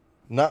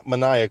not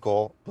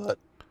maniacal, but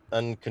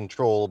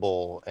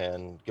uncontrollable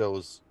and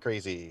goes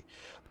crazy,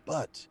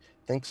 but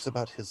thinks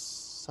about his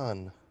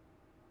son.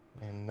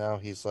 And now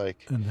he's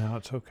like, And now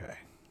it's okay.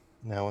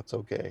 now it's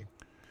okay.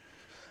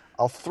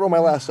 I'll throw my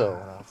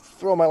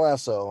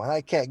lasso, and I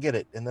can't get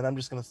it. And then I'm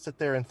just going to sit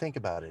there and think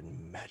about it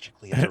and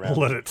magically interact.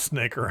 Let it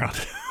snake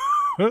around.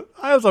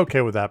 I was okay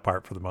with that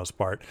part for the most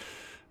part.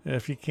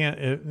 If you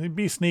can't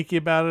be sneaky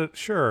about it,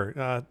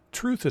 sure.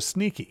 Truth is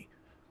sneaky.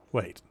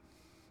 Wait,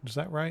 is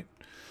that right?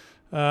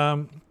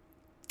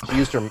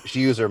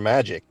 She used her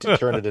magic to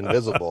turn it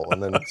invisible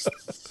and then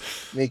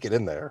sneak it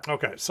in there.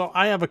 Okay, so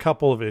I have a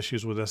couple of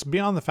issues with this.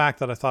 Beyond the fact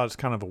that I thought it's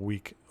kind of a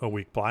weak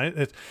plot,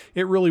 it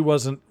really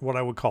wasn't what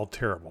I would call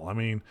terrible. I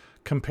mean,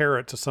 compare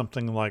it to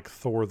something like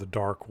Thor: The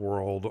Dark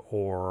World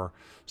or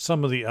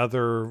some of the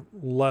other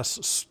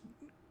ones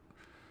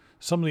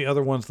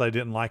that I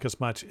didn't like as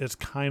much. It's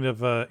kind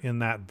of in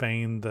that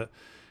vein that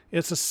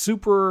it's a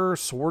super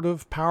sort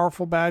of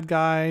powerful bad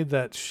guy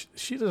that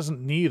she doesn't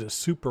need a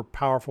super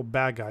powerful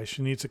bad guy.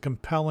 She needs a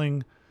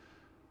compelling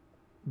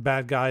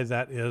bad guy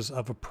that is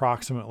of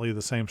approximately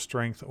the same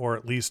strength, or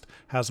at least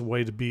has a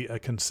way to be a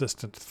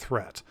consistent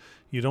threat.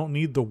 You don't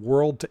need the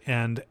world to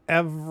end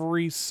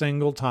every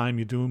single time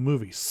you do a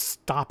movie.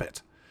 Stop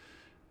it.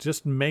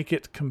 Just make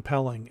it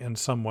compelling in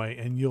some way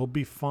and you'll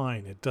be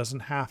fine. It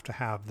doesn't have to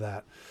have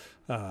that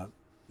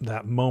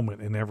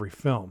moment in every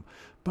film.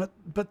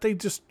 But they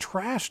just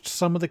trashed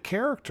some of the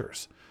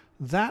characters.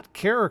 that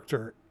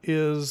character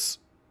is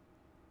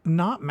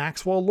not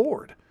Maxwell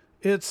Lord.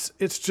 It's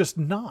just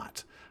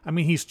not. I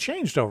mean, he's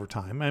changed over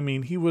time. I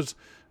mean,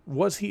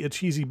 was he a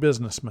cheesy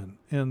businessman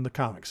in the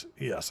comics?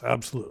 Yes,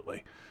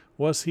 absolutely.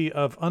 Was he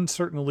of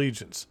uncertain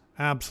allegiance?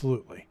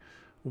 Absolutely.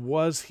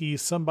 Was he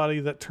somebody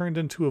that turned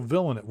into a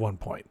villain at one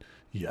point?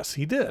 Yes,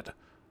 he did.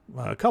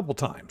 A couple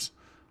times.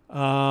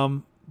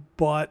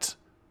 But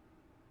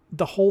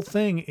the whole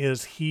thing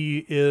is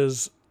he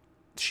is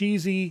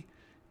cheesy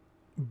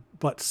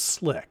but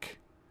slick.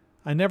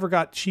 I never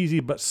got cheesy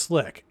but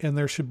slick, and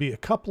there should be a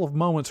couple of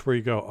moments where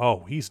you go,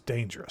 oh, he's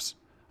dangerous.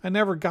 I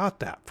never got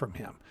that from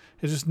him.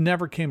 It just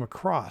never came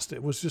across.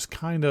 It was just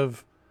kind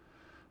of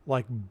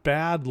like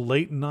bad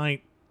late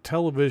night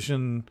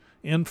television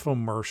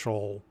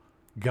infomercial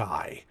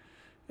guy.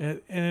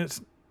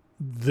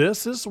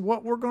 This is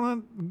what we're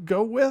going to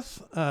go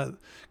with.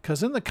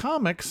 Because in the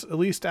comics, at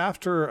least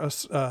after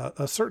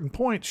a certain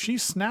point, she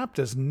snapped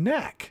his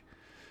neck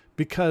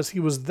because he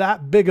was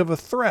that big of a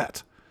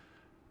threat.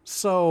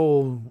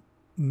 So,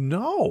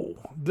 no.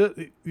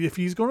 If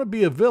he's going to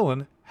be a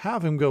villain,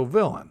 have him go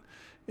villain.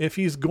 If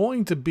he's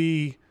going to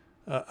be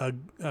a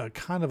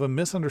kind of a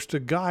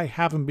misunderstood guy,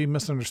 have him be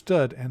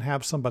misunderstood and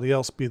have somebody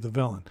else be the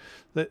villain.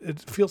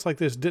 It feels like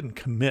this didn't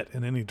commit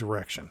in any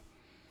direction.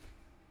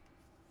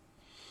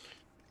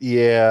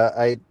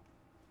 Yeah,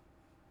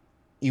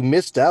 you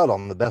missed out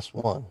on the best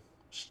one.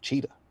 It's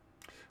Cheetah.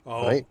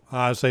 Oh, right?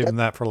 I was saving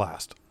that for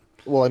last.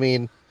 Well, I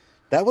mean,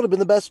 that would have been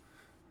the best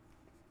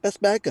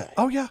bad guy.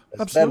 Oh yeah,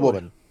 best absolutely. Bad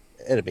woman,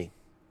 enemy.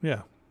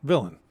 Yeah,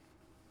 villain.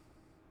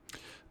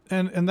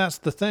 And that's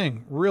the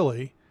thing,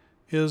 really,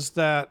 is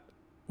that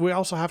we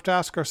also have to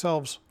ask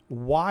ourselves,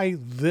 why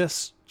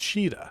this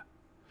Cheetah?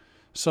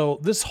 So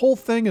this whole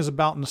thing is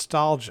about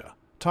nostalgia,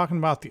 talking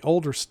about the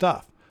older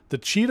stuff. The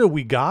Cheetah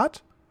we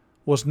got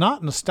was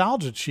not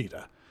nostalgia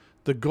Cheetah.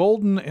 The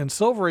Golden and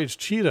Silver Age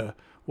Cheetah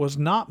was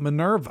not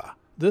Minerva.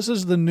 This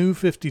is the new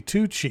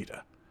 52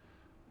 Cheetah.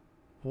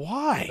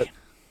 Why?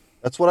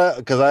 That's what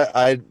because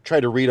I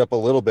tried to read up a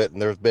little bit,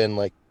 and there's been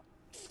like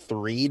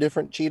 3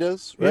 different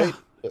Cheetahs, right? Yeah.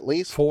 At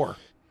least 4.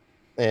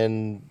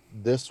 And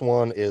this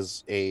one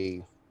is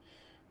a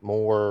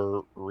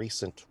more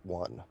recent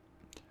one.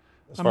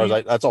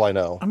 That's all I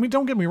know. I mean,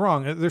 don't get me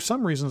wrong. There's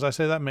some reasons I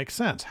say that makes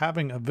sense.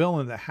 Having a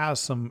villain that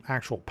has some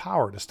actual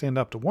power to stand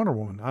up to Wonder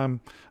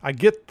Woman. I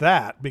get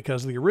that,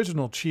 because the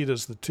original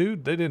Cheetahs, the 2,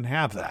 they didn't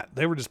have that.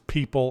 They were just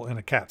people in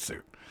a cat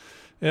suit.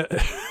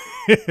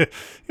 It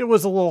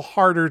was a little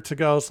harder to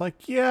go. It's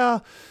like, yeah,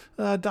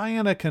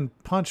 Diana can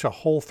punch a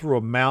hole through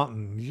a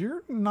mountain.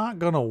 You're not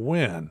going to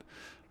win.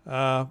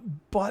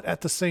 But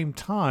at the same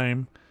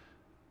time,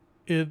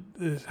 it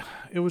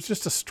was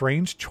just a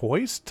strange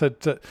choice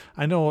to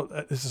I know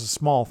this is a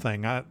small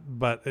thing,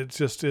 but it's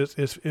just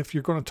if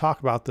you're going to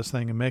talk about this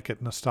thing and make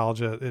it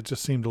nostalgia, it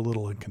just seemed a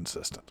little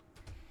inconsistent.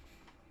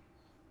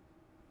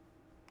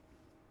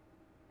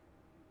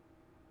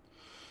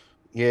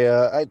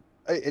 Yeah,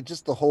 it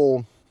just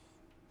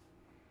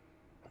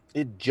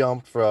it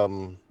jumped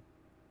from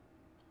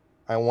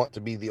I want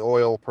to be the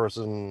oil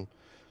person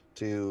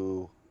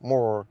to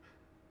more.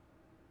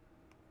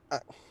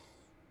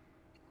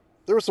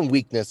 There was some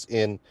weakness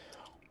in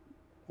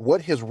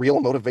what his real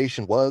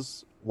motivation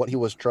was, what he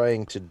was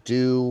trying to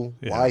do,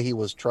 why he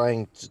was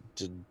trying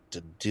to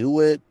do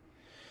it.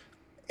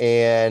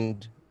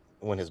 And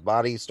when his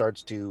body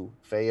starts to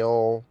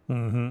fail,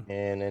 and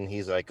then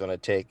he's like going to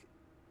take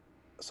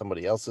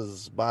somebody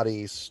else's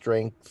body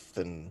strength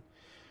and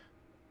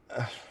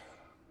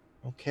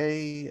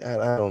okay,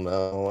 I don't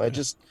know.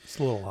 It's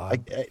a little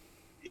odd.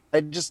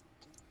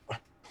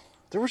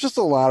 There was just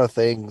a lot of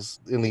things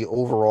in the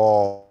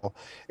overall.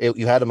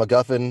 You had a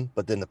MacGuffin,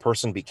 but then the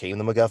person became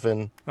the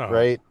MacGuffin,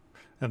 right?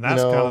 And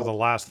that's kind of the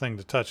last thing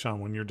to touch on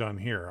when you're done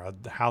here,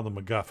 how the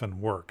MacGuffin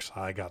works.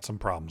 I got some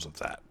problems with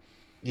that.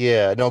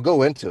 Yeah, no,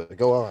 go into it.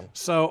 Go on.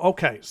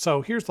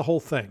 So here's the whole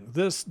thing.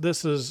 This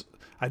is,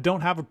 I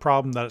don't have a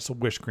problem that it's a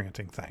wish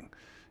granting thing.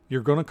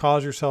 You're going to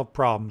cause yourself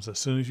problems as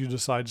soon as you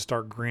decide to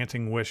start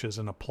granting wishes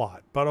in a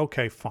plot. But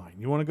okay, fine.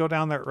 You want to go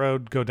down that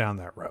road, go down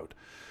that road.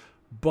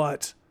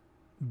 But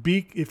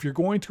if you're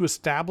going to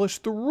establish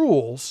the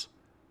rules,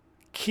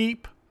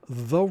 keep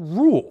the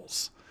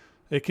rules.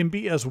 It can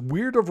be as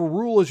weird of a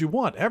rule as you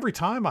want. Every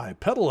time I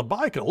pedal a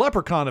bike, a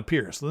leprechaun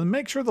appears. Then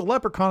make sure the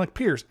leprechaun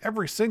appears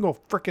every single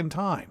frickin'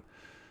 time.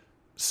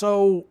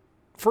 So,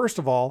 first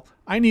of all,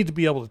 I need to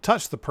be able to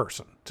touch the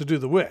person to do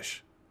the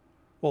wish.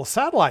 Well,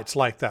 satellites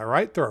like that,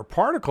 right? There are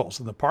particles,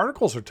 and the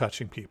particles are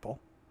touching people.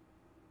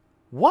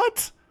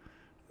 What?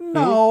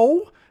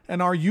 No.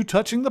 And are you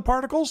touching the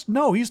particles?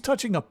 No, he's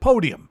touching a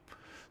podium.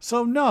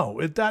 So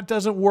no, that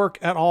doesn't work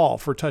at all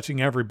for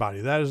touching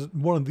everybody. That is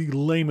one of the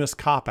lamest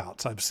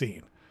cop-outs I've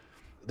seen.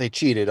 They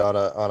cheated on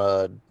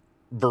a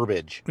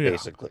verbiage,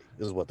 basically,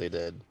 is what they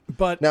did.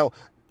 But now,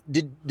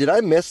 did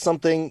I miss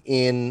something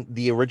in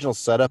the original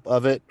setup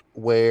of it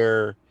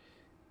where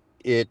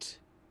if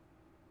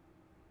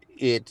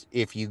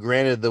you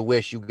granted the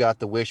wish, you got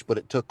the wish, but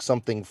it took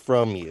something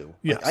from you?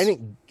 Yes. Like,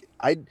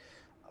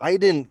 I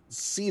didn't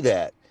see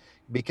that.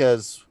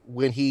 because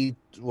when he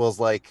was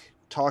like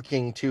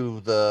talking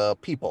to the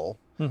people,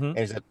 Mm-hmm. and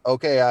he said,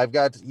 "Okay,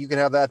 you can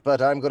have that,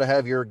 but I'm going to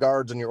have your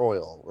guards and your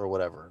oil or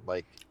whatever."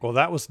 Like, Well,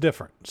 that was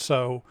different.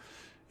 So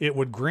it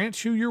would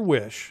grant you your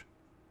wish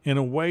in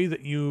a way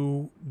that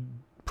you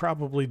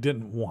probably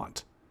didn't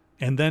want.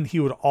 And then he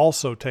would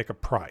also take a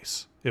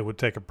price. It would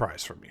take a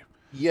price from you.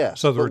 yes,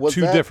 So there but were was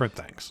two that different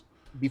things.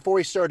 before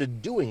he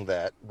started doing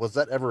that? Was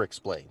that ever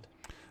explained?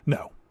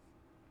 No,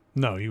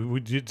 no, you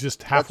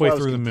just That's why halfway I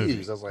was through the movie.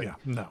 confused. I was like, Yeah,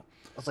 no.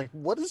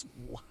 what is?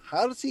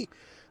 How does he?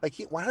 Like,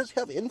 why does he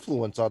have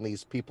influence on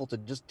these people to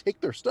just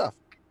take their stuff?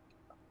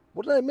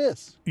 What did I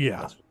miss?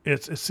 Yeah,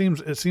 it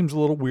seems a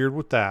little weird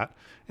with that,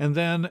 and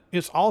then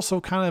it's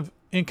also kind of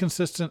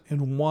inconsistent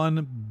in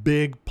one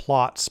big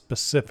plot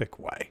specific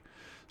way.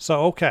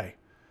 So okay,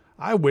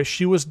 I wish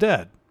she was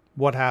dead.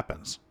 What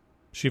happens?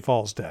 She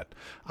falls dead.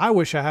 I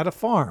wish I had a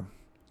farm.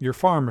 Your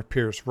farm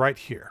appears right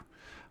here.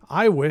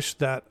 I wish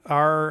that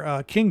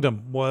our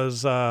kingdom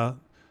was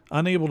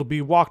unable to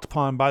be walked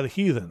upon by the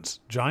heathens.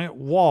 Giant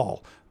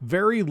wall.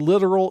 Very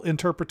literal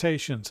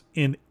interpretations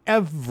in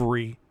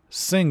every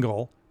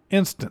single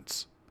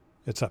instance,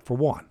 except for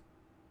one.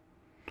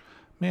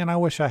 Man, I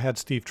wish I had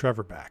Steve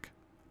Trevor back.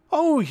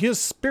 Oh,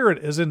 his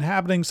spirit is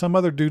inhabiting some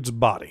other dude's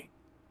body.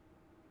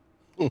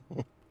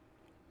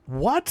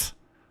 What?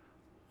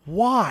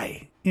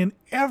 Why? In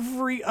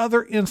every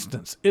other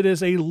instance, it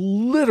is a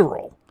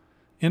literal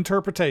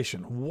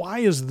interpretation. Why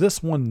is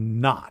this one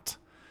not?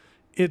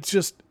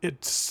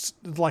 It's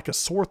like a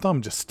sore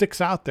thumb just sticks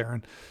out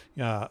there.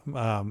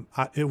 And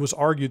it was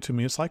argued to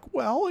me, it's like,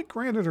 well, it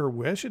granted her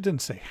wish. It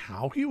didn't say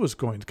how he was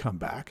going to come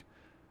back.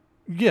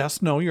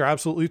 Yes, no, you're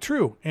absolutely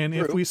true. And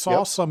if we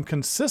saw some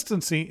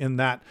consistency in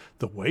that,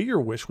 the way your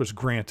wish was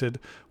granted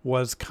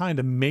was kind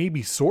of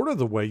maybe sort of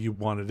the way you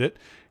wanted it.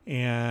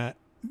 And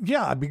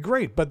yeah, it'd be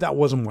great, but that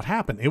wasn't what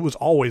happened. It was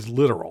always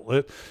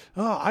literal.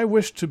 I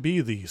wish to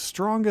be the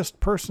strongest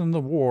person in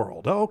the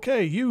world.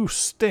 Okay, you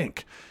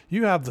stink.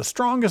 You have the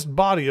strongest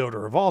body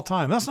odor of all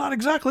time. That's not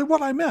exactly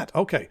what I meant.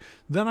 Okay,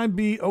 then I'd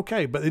be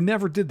okay, but they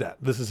never did that.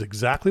 This is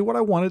exactly what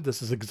I wanted.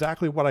 This is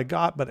exactly what I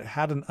got, but it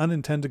had an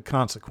unintended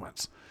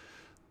consequence.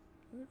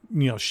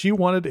 She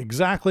wanted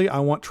exactly, I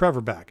want Trevor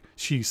back.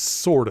 She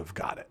sort of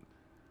got it.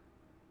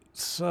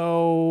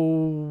 So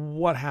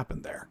what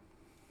happened there?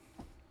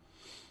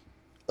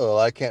 Oh,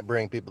 I can't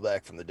bring people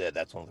back from the dead.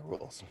 That's one of the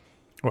rules.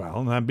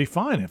 Well, that'd be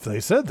fine if they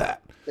said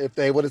that. If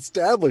they would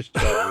establish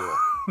that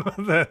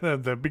rule.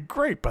 That'd be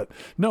great. But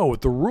no,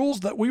 with the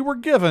rules that we were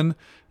given,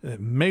 it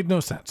made no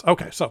sense.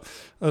 Okay, so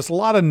there's a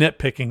lot of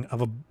nitpicking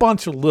of a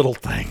bunch of little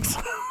things.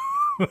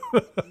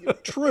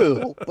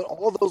 True, but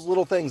all those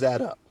little things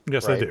add up.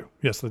 Yes, right? they do.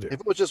 Yes, they do.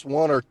 If it was just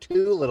one or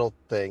two little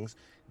things,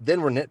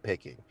 then we're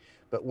nitpicking.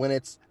 But when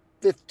it's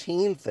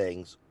 15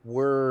 things,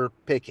 we're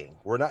picking.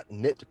 We're not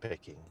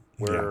nitpicking.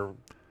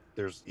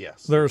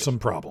 There are some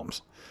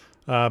problems.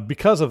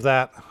 Because of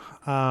that,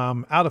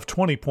 out of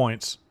 20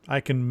 points, I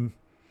can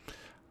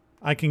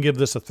give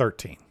this a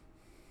 13.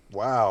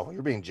 Wow,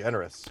 you're being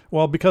generous.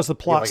 Well, because the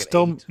plot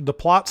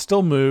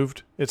still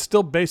moved. It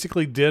still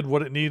basically did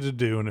what it needed to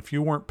do, and if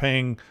you weren't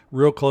paying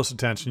real close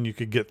attention, you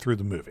could get through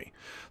the movie.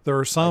 There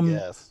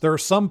are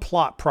some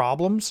plot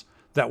problems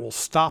that will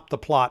stop the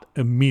plot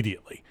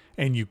immediately,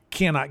 and you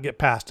cannot get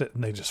past it,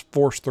 and they just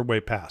force their way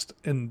past it.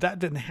 And that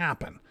didn't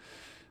happen.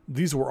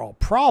 These were all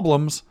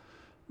problems,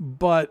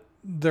 but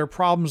they're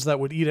problems that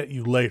would eat at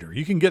you later.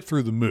 You can get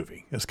through the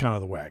movie, is kind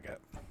of the way I get.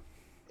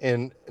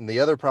 And the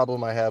other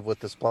problem I have with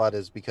this plot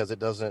is because it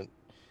doesn't,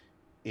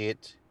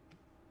 if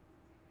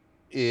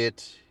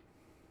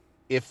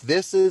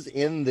this is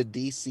in the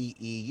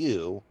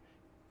DCEU,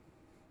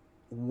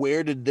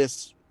 where did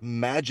this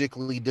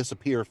magically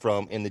disappear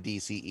from in the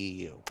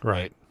DCEU?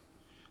 Right.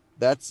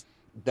 That's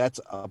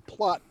a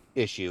plot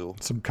issue.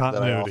 Some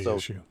continuity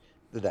issue.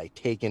 That I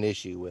take an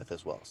issue with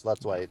as well. So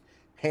that's why I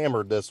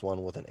hammered this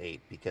one with an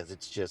 8, because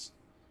it's just,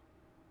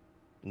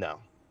 no,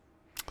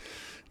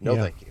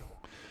 thank you.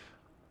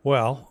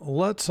 Well,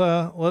 let's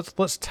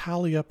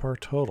tally up our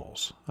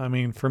totals. I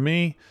mean, for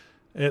me,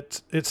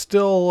 it's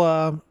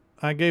still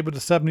I gave it a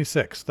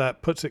 76.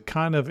 That puts it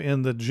kind of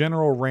in the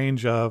general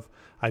range of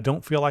I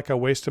don't feel like I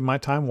wasted my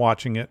time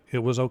watching it. It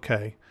was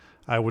okay.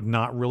 I would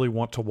not really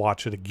want to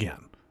watch it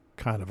again.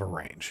 Kind of a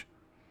range.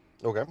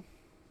 Okay.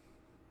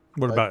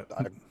 What about?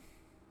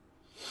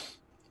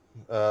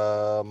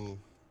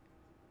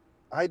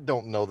 I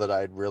don't know that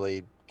I'd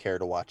really care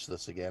to watch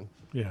this again.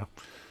 Yeah.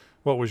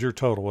 What was your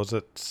total? Was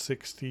it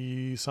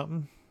 60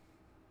 something?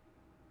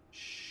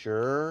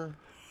 Sure.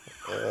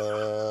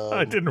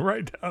 I didn't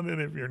write down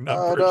any of your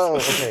numbers. Oh, no.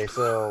 Okay,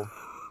 so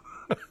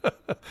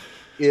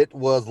it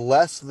was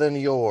less than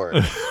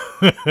yours.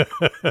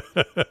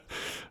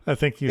 I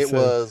think you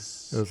said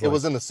it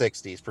was in the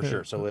 60s for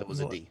sure, so it was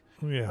a D.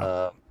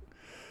 Yeah.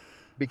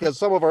 Because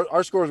some of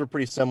our scores were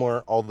pretty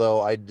similar,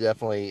 although I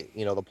definitely,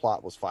 the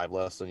plot was 5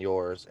 less than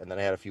yours, and then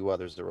I had a few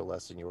others that were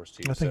less than yours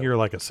too. I think you're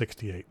like a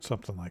 68,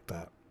 something like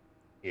that.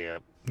 Yeah.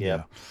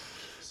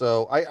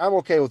 So I'm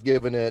okay with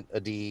giving it a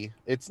D.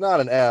 It's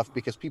not an F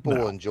because people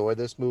will enjoy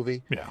this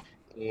movie. Yeah.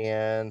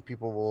 and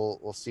people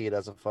will see it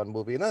as a fun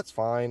movie, and that's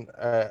fine.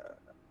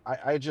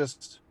 I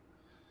just,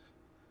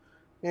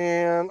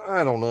 and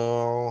I don't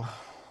know.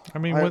 I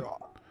mean, I what?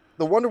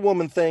 The Wonder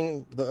Woman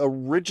thing, the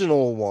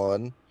original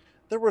one,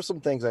 there were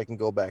some things I can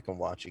go back and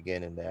watch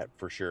again in that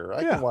for sure. I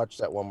can Yeah, watch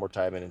that one more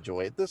time and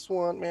enjoy it. This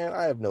one, man,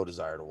 I have no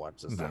desire to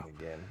watch this no. thing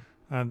again.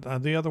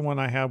 And the other one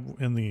I have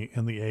in the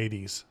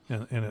 '80s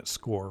in its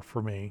score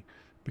for me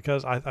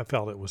because I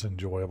felt it was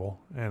enjoyable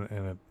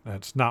and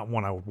it's not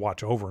one I would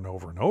watch over and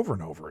over and over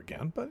and over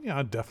again. But yeah,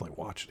 I'd definitely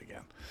watch it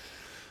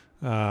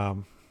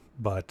again.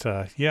 But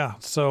yeah,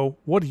 so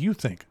what do you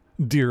think,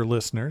 dear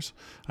listeners?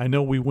 I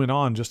know we went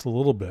on just a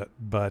little bit,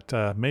 but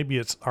maybe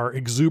it's our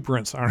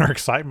exuberance and our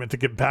excitement to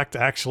get back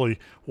to actually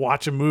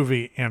watch a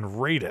movie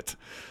and rate it.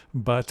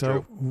 But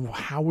True.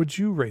 how would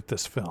you rate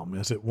this film?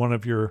 Is it one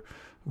of your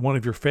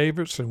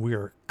favorites and we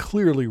are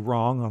clearly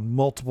wrong on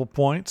multiple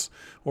points?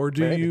 Or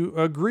do Right. you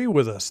agree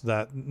with us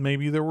that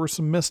maybe there were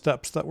some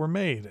missteps that were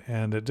made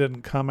and it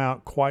didn't come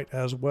out quite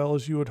as well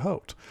as you had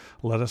hoped?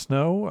 Let us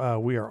know.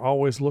 We are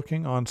always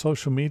looking on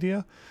social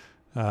media.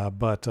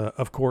 But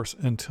of course,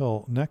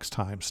 until next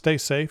time, stay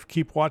safe,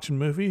 keep watching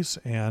movies,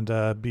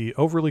 and be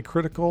overly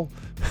critical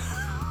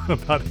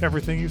about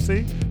everything you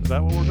see. Is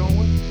that what we're going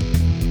with?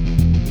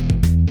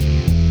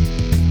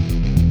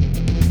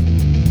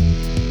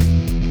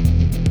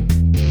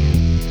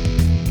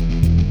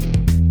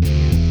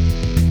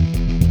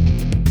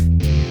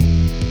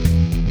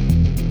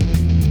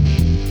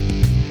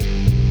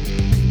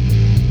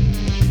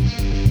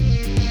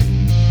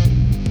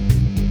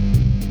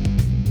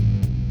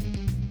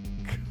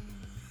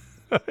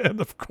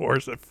 And of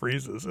course, it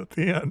freezes at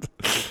the end.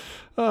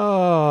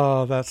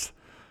 Oh, that's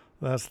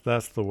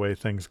the way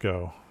things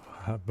go.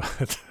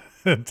 But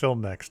until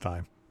next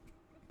time.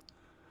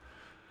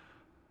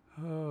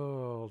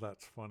 Oh,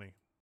 that's funny.